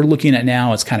we're looking at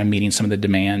now is kind of meeting some of the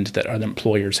demand that other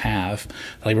employers have.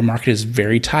 The labor market is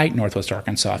very tight in Northwest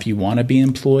Arkansas. If you want to be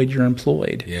employed, you're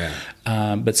employed. Yeah.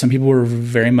 but some people were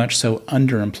very much so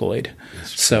underemployed.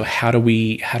 So how do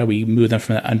we move them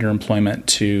from that underemployment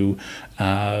to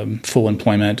full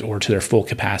employment or to their full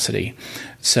capacity?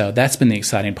 So that's been the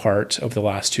exciting part over the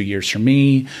last 2 years for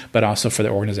me, but also for the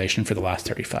organization for the last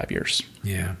 35 years.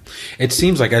 Yeah. It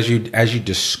seems like as you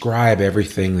describe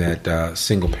everything that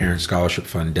Single Parent Scholarship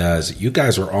Fund does, you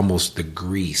guys are almost the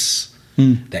grease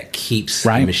that keeps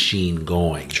the machine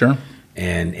going. Sure.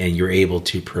 And you're able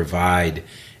to provide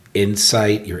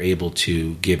insight, you're able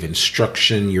to give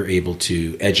instruction, you're able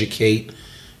to educate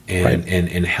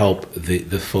and help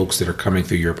the folks that are coming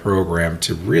through your program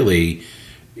to really,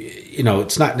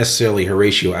 it's not necessarily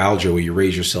Horatio Alger where you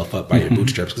raise yourself up by your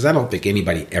bootstraps, because I don't think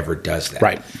anybody ever does that.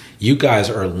 Right. You guys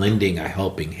are lending a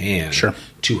helping hand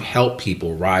to help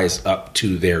people rise up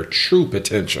to their true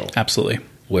potential. Absolutely.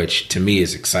 Which to me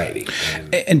is exciting.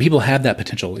 And people have that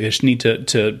potential. They just need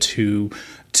to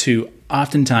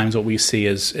oftentimes what we see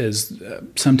is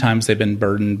sometimes they've been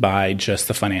burdened by just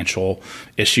the financial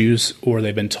issues, or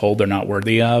they've been told they're not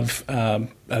worthy of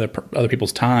other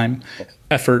people's time,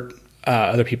 effort,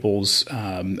 other people's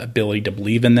ability to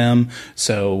believe in them.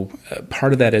 So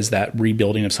part of that is that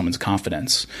rebuilding of someone's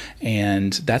confidence.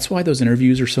 And that's why those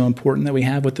interviews are so important that we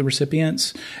have with the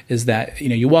recipients, is that,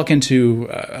 you walk into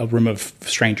a room of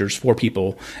strangers, 4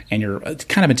 people, and you're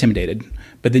kind of intimidated,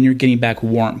 but then you're getting back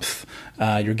warmth.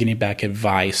 You're getting back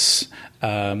advice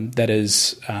that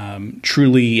is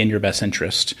truly in your best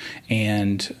interest.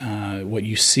 And what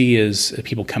you see is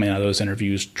people coming out of those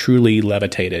interviews truly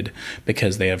levitated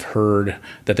because they have heard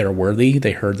that they're worthy.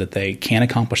 They heard that they can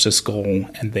accomplish this goal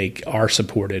and they are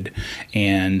supported.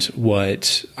 And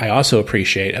what I also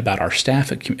appreciate about our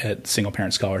staff at Single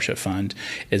Parent Scholarship Fund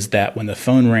is that when the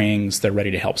phone rings, they're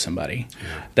ready to help somebody.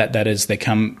 Yeah. That is, they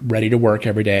come ready to work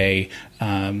every day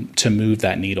to move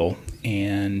that needle.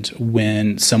 And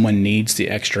when someone needs the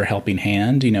extra helping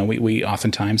hand, we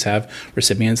oftentimes have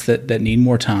recipients that need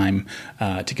more time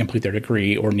to complete their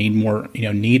degree, or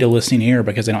need a listening ear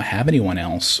because they don't have anyone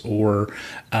else, or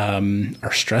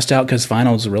are stressed out because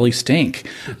finals really stink,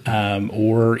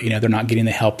 or they're not getting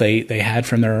the help they had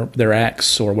from their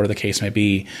ex, or whatever the case may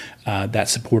be. That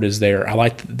support is there. I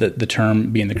like the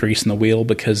term being the grease in the wheel,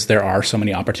 because there are so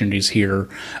many opportunities here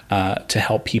to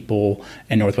help people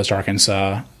in Northwest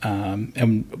Arkansas.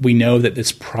 And we know that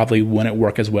this probably wouldn't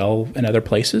work as well in other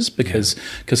places because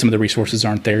some of the resources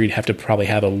aren't there. You'd have to probably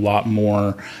have a lot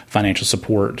more financial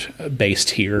support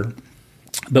based here.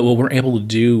 But what we're able to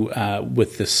do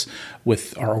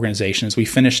with our organization is we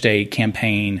finished a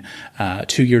campaign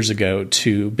 2 years ago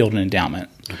to build an endowment.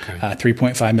 Okay.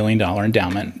 $3.5 million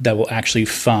endowment that will actually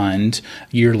fund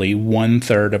yearly one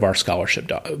third of our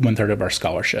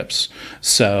scholarships.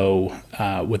 So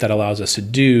what that allows us to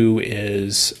do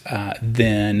is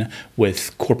then,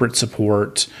 with corporate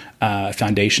support,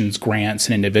 foundations, grants,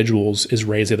 and individuals, is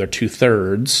raise the other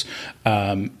 2/3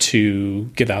 to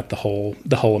give out the whole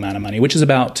amount of money, which is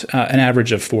about an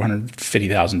average of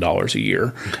 $450,000 a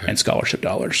year in scholarship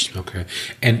dollars. Okay.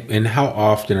 And how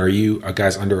often are you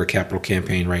guys under a capital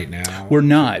campaign right now? We're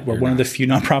not. We're one of the few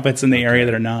nonprofits in the area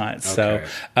that are not. Okay. So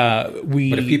But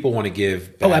if people want to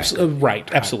give back, absolutely.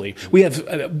 Right. Absolutely. We have,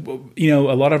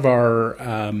 a lot of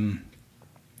our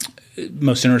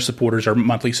most generous supporters are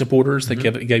monthly supporters that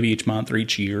give each month or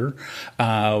each year.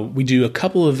 We do a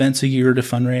couple of events a year to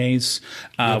fundraise.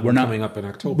 We're not coming up in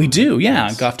October. We do, yeah.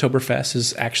 Yes. Goftoberfest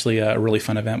is actually a really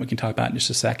fun event we can talk about in just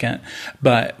a second.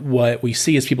 But what we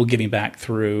see is people giving back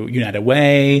through United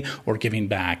Way, or giving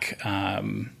back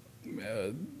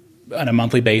on a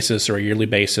monthly basis or a yearly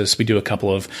basis. We do a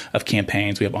couple of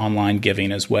campaigns. We have online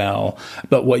giving as well.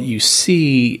 But what you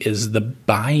see is the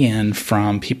buy-in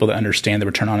from people that understand the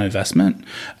return on investment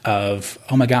of,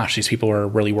 oh my gosh, these people are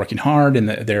really working hard and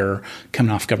they're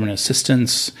coming off government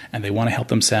assistance and they want to help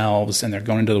themselves and they're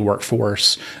going into the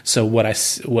workforce. So what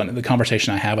the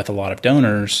conversation I have with a lot of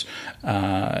donors,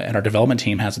 and our development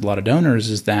team has a lot of donors,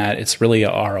 is that it's really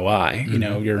a ROI.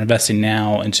 Mm-hmm. You're investing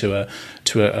now into a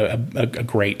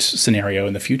great scenario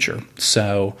in the future.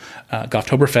 So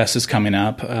Goftoberfest is coming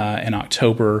up in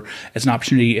October as an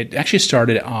opportunity. It actually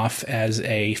started off as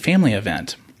a family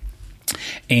event.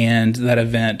 And that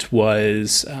event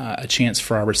was a chance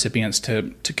for our recipients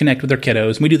to connect with their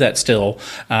kiddos. And we do that still.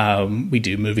 We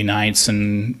do movie nights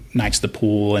and nights at the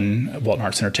pool and Walton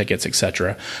Arts Center tickets, et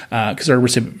cetera, because our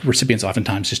recipients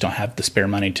oftentimes just don't have the spare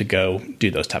money to go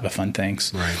do those type of fun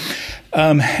things. Right.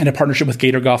 And a partnership with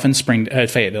Gator Golf in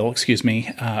Fayetteville,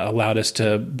 allowed us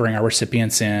to bring our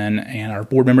recipients in, and our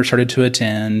board members started to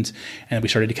attend, and we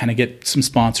started to kind of get some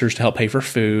sponsors to help pay for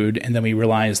food. And then we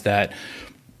realized that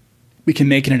we can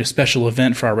make it a special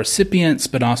event for our recipients,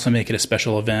 but also make it a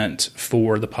special event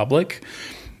for the public.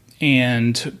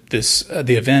 And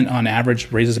the event on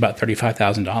average raises about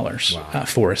 $35,000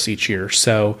 for us each year.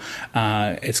 So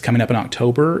it's coming up in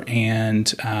October,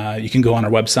 and you can go on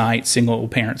our website, Single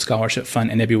Parent Scholarship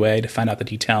Fund NWA, to find out the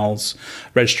details.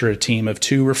 Register a team of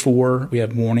 2 or 4. We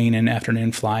have morning and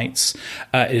afternoon flights.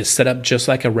 It is set up just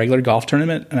like a regular golf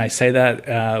tournament, and I say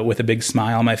that with a big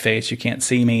smile on my face. You can't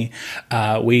see me.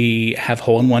 We have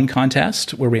hole-in-one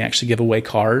contest where we actually give away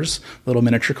cars, little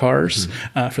miniature cars,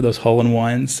 for those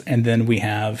hole-in-ones. And then we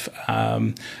have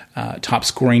top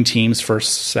scoring teams,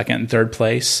 first, second, and third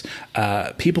place.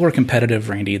 People are competitive,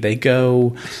 Randy. They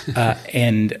go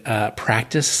and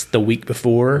practice the week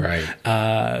before.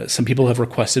 Right. Some people have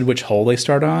requested which hole they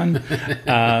start on.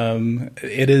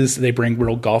 They bring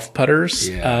real golf putters.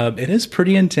 Yeah. It is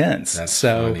pretty intense. That's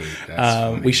funny.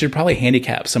 That's we should probably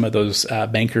handicap some of those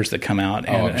bankers that come out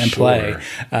and play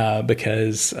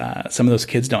because some of those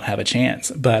kids don't have a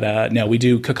chance. But no, we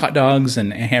do cook hot dogs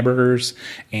and hamburgers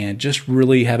and just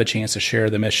really have a chance to share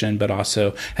the mission, but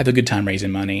also have a good time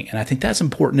raising money. And I think that's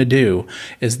important to do,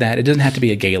 is that it doesn't have to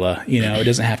be a gala. It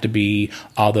doesn't have to be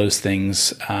all those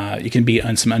things. You can be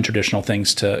on some untraditional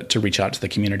things to reach out to the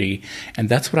community. And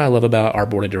that's what I love about our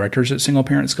board of directors at Single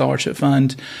Parent Scholarship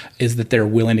Fund, is that they're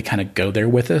willing to kind of go there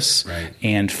with us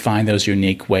and find those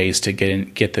unique ways to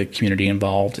get the community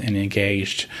involved and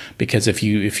engaged. Because if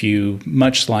you,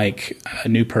 much like a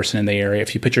new person in the area,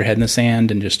 if you put your head in the sand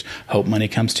and just hope money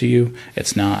comes to you,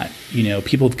 it's not.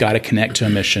 People have got to connect to a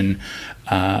mission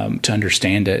to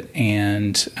understand it,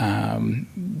 and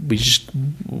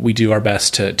we do our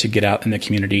best to get out in the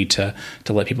community to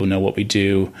let people know what we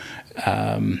do.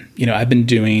 I've been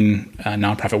doing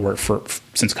nonprofit work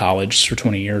since college for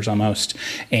 20 years almost,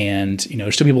 and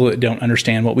there's still people that don't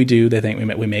understand what we do. They think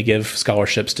we may give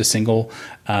scholarships to single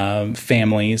parent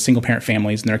families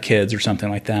and their kids or something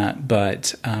like that.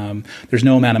 But there's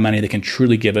no amount of money that can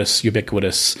truly give us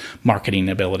ubiquitous marketing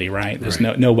ability, right? There's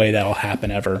no way that'll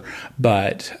happen ever.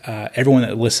 But everyone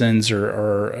that listens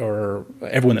or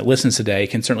everyone that listens today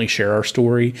can certainly share our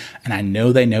story, and I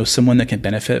know they know someone that can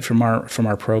benefit from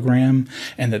our program.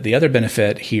 And that the other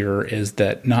benefit here is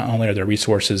that not only are there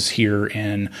resources here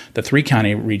in the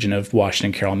 3-county region of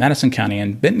Washington, Carroll, Madison County,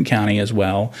 and Benton County as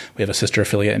well. We have a sister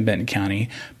affiliate in Benton County,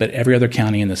 but every other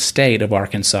county in the state of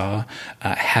Arkansas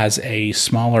has a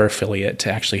smaller affiliate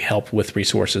to actually help with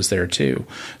resources there too.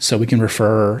 So we can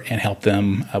refer and help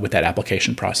them with that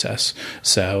application process.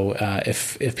 So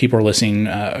if people are listening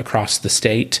across the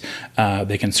state,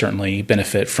 they can certainly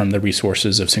benefit from the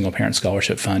resources of Single Parent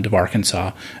Scholarship Fund of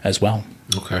Arkansas as well.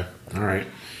 Okay. All right.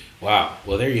 Wow.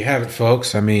 Well, there you have it,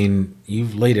 folks. I mean,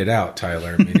 you've laid it out,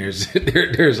 Tyler. I mean,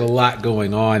 there's a lot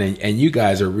going on, and you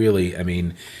guys are really, I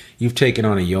mean, you've taken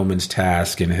on a yeoman's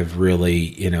task and have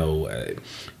really,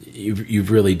 you've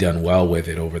really done well with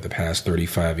it over the past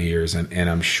 35 years. And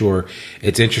I'm sure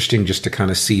it's interesting just to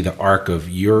kind of see the arc of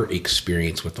your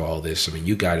experience with all this. I mean,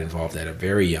 you got involved at a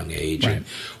very young age. Right. And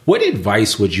what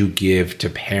advice would you give to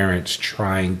parents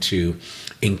trying to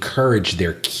encourage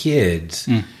their kids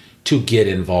to get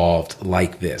involved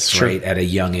like this, right, at a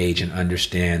young age, and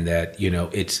understand that,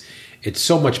 it's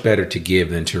so much better to give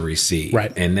than to receive.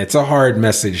 Right. And it's a hard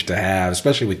message to have,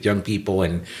 especially with young people.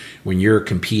 And when you're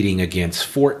competing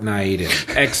against Fortnite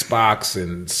and Xbox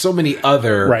and so many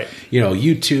other,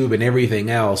 YouTube and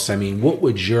everything else, I mean, what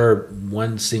would your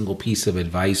one single piece of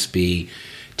advice be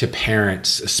to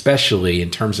parents, especially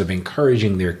in terms of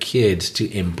encouraging their kids to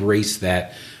embrace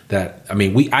that?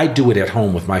 I do it at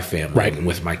home with my family and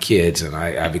with my kids, and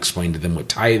I've explained to them what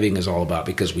tithing is all about,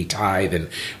 because we tithe and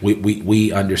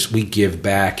we give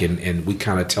back, and we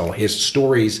kind of tell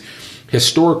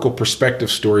historical perspective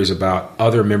stories about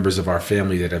other members of our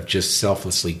family that have just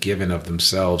selflessly given of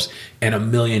themselves in a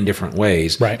million different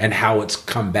ways, and how it's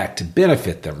come back to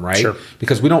benefit them, right? Sure.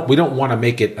 Because we don't want to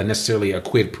make it necessarily a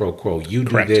quid pro quo. You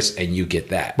do this and you get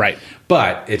that, right?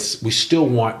 But we still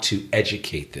want to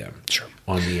educate them. Sure.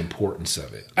 On the importance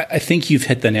of it. I think you've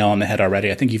hit the nail on the head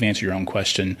already. I think you've answered your own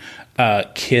question.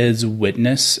 Kids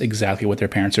witness exactly what their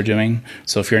parents are doing.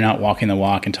 So if you're not walking the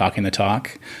walk and talking the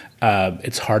talk,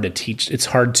 it's hard to teach. It's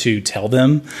hard to tell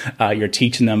them. You're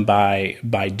teaching them by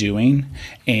doing.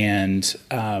 And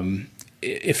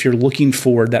if you're looking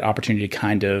for that opportunity to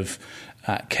kind of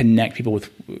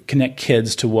connect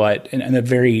kids to what, and a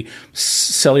very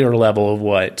cellular level of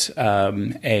what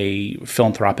a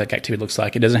philanthropic activity looks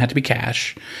like. It doesn't have to be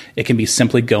cash. It can be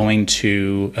simply going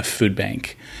to a food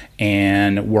bank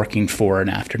and working for an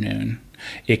afternoon.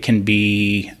 It can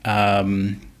be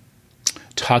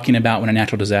talking about when a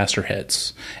natural disaster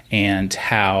hits and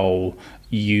how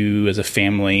you as a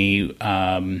family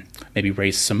maybe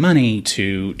raise some money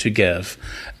to give.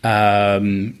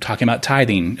 Talking about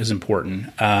tithing is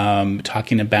important.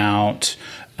 Talking about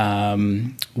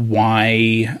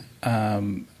why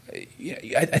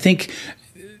I think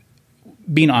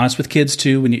being honest with kids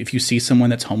too. If you see someone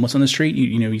that's homeless on the street,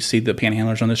 you see the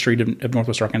panhandlers on the street of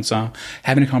Northwest Arkansas,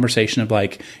 having a conversation of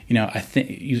like, I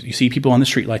think you see people on the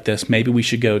street like this. Maybe we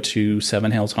should go to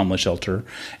Seven Hills Homeless Shelter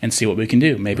and see what we can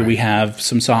do. Maybe we have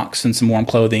some socks and some warm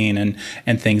clothing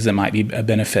and things that might be a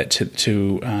benefit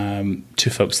to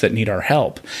folks that need our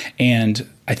help. And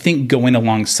I think going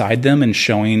alongside them and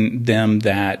showing them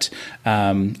that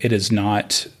it is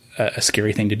not a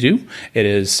scary thing to do. It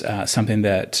is something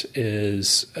that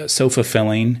is so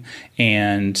fulfilling,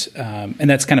 and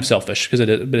that's kind of selfish because it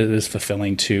is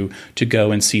fulfilling to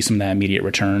go and see some of that immediate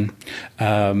return.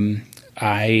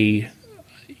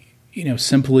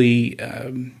 Simply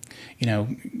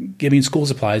giving school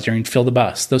supplies during Fill the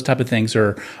Bus, those type of things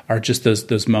are just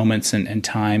those moments and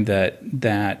time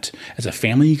that as a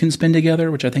family you can spend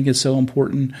together, which I think is so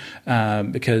important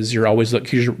because you're always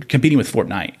you're competing with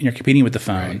Fortnite and you're competing with the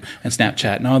phone and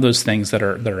Snapchat and all those things that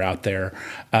are out there.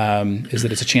 Is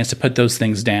that it's a chance to put those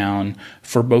things down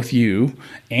for both you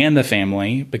and the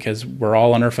family because we're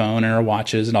all on our phone and our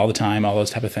watches and all the time, all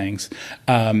those type of things.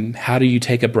 How do you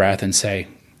take a breath and say,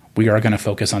 we are going to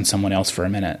focus on someone else for a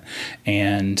minute,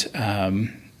 and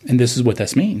this is what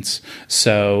this means.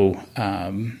 So,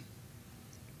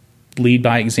 lead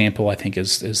by example, I think,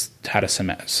 is how to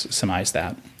surmise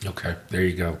that. Okay, there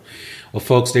you go. Well,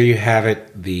 folks, there you have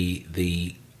it.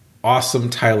 The awesome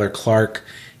Tyler Clark.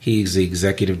 He's the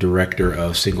executive director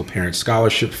of Single Parent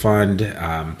Scholarship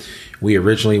Fund. We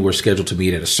originally were scheduled to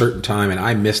meet at a certain time, and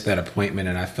I missed that appointment,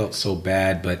 and I felt so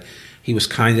bad, but he was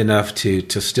kind enough to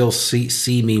still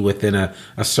see me within a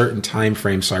certain time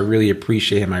frame. So I really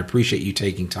appreciate him. I appreciate you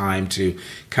taking time to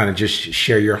kind of just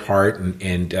share your heart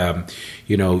and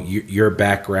your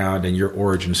background and your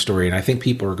origin story. And I think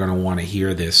people are going to want to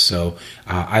hear this. So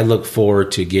I look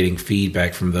forward to getting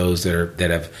feedback from those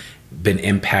that have been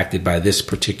impacted by this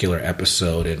particular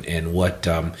episode and what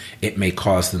it may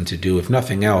cause them to do. If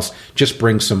nothing else, just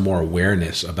bring some more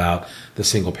awareness about the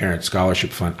Single Parent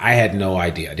Scholarship Fund. I had no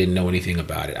idea. I didn't know anything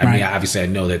about it. I mean, obviously I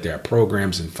know that there are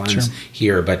programs and funds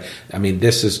here, but I mean,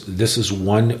 this is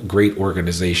one great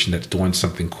organization that's doing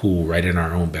something cool right in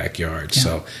our own backyard. Yeah.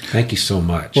 So thank you so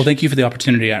much. Well, thank you for the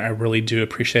opportunity. I really do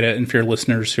appreciate it. And for your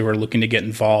listeners who are looking to get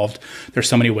involved, there's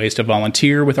so many ways to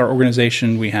volunteer with our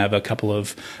organization. We have a couple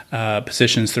of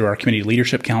positions through our Community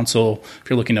Leadership Council. If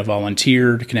you're looking to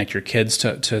volunteer, to connect your kids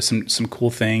to some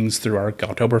cool things through our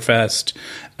Oktoberfest,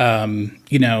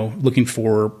 looking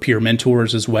for peer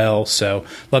mentors as well. So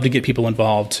love to get people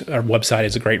involved. Our website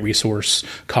is a great resource.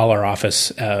 Call our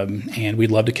office, and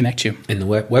we'd love to connect you. And the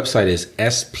website is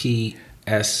spsfnwa.org.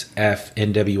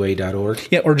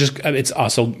 Yeah, or just it's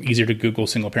also easier to Google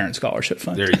Single Parent Scholarship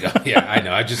Fund. There you go. Yeah, I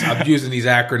know. I'm using these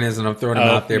acronyms and I'm throwing them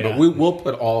out there, but we'll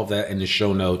put all of that in the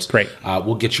show notes. Great.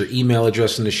 We'll get your email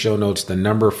address in the show notes, the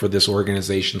number for this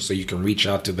organization, so you can reach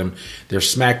out to them. They're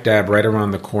smack dab right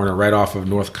around the corner, right off of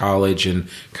North College, and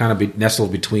kind of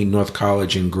nestled between North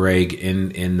College and Gregg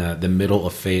in the middle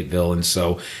of Fayetteville. And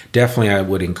so definitely I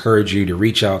would encourage you to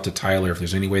reach out to Tyler if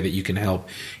there's any way that you can help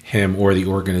him or the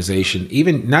organization.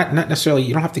 Even not necessarily,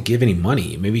 you don't have to give any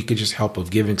money. Maybe you could just help with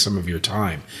giving some of your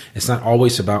time. It's not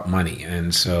always about money.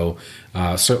 And so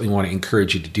certainly want to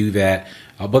encourage you to do that.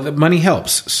 But the money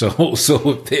helps. So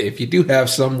if you do have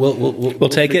some, we'll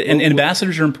take it. And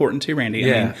ambassadors are important too, Randy.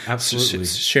 Yeah, I mean, absolutely.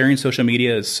 Sharing social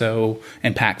media is so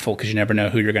impactful because you never know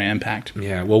who you're going to impact.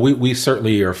 Yeah, well, we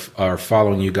certainly are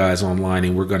following you guys online,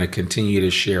 and we're going to continue to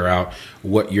share out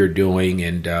what you're doing,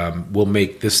 and we'll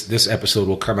make this episode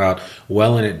will come out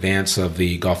well in advance of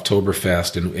the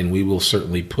Golftoberfest, and we will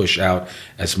certainly push out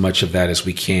as much of that as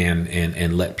we can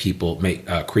and let people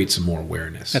create some more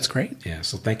awareness. That's great. Yeah,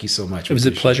 so thank you so much. It was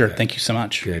a pleasure. Thank you so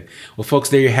much. Good. Well, folks,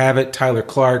 there you have it. Tyler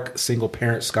Clark, Single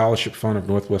Parent Scholarship Fund of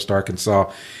Northwest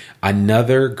Arkansas.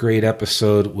 Another great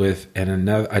episode with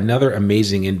another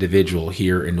amazing individual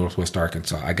here in Northwest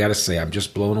Arkansas. I got to say, I'm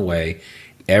just blown away.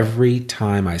 Every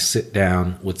time I sit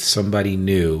down with somebody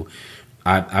new,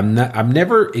 I'm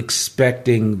never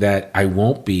expecting that I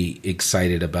won't be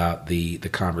excited about the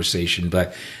conversation,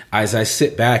 but as I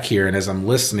sit back here and as I'm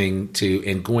listening to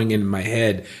and going into my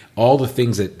head all the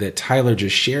things that Tyler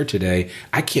just shared today,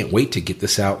 I can't wait to get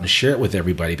this out and share it with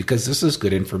everybody because this is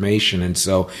good information. And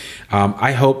so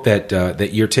I hope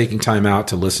that you're taking time out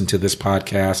to listen to this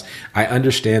podcast. I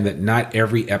understand that not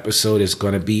every episode is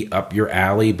going to be up your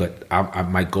alley, but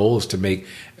my goal is to make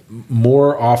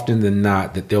more often than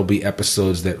not that there'll be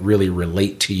episodes that really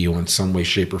relate to you in some way,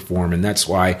 shape, or form. And that's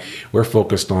why we're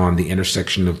focused on the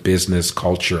intersection of business,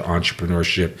 culture,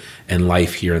 entrepreneurship, and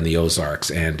life here in the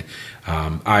Ozarks. And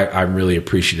I'm really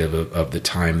appreciative of the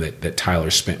time that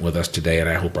Tyler spent with us today, and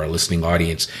I hope our listening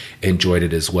audience enjoyed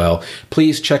it as well.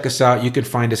 Please check us out. You can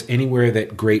find us anywhere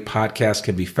that great podcasts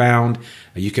can be found.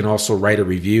 You can also write a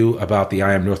review about the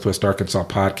I Am Northwest Arkansas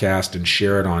podcast and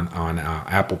share it on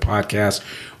Apple Podcasts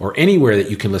or anywhere that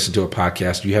you can listen to a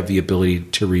podcast. You have the ability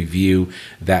to review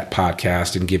that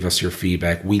podcast and give us your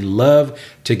feedback. We love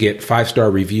to get 5-star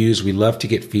reviews. We love to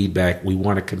get feedback. We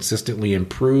want to consistently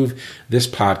improve this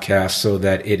podcast so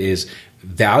that it is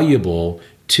valuable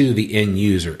to the end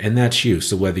user, and that's you.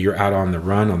 So whether you're out on the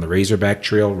run, on the Razorback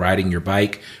Trail, riding your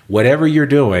bike, whatever you're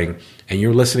doing, and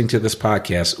you're listening to this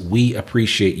podcast, we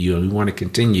appreciate you, and we want to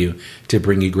continue to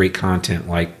bring you great content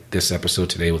like this episode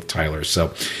today with Tyler.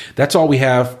 So that's all we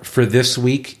have for this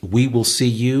week. We will see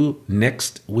you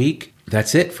next week.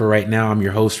 That's it for right now. I'm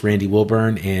your host, Randy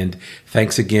Wilburn, and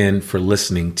thanks again for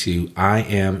listening to I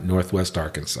Am Northwest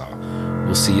Arkansas.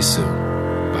 We'll see you soon.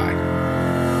 Bye.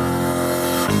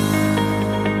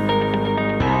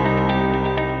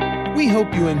 We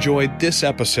hope you enjoyed this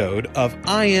episode of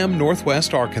I Am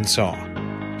Northwest Arkansas.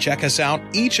 Check us out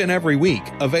each and every week,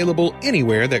 available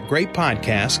anywhere that great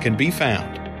podcasts can be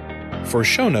found. For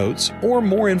show notes or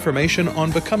more information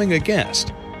on becoming a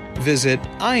guest, visit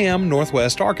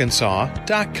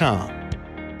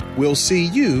IamNorthwestArkansas.com. We'll see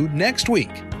you next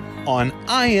week on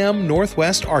I Am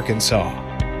Northwest Arkansas.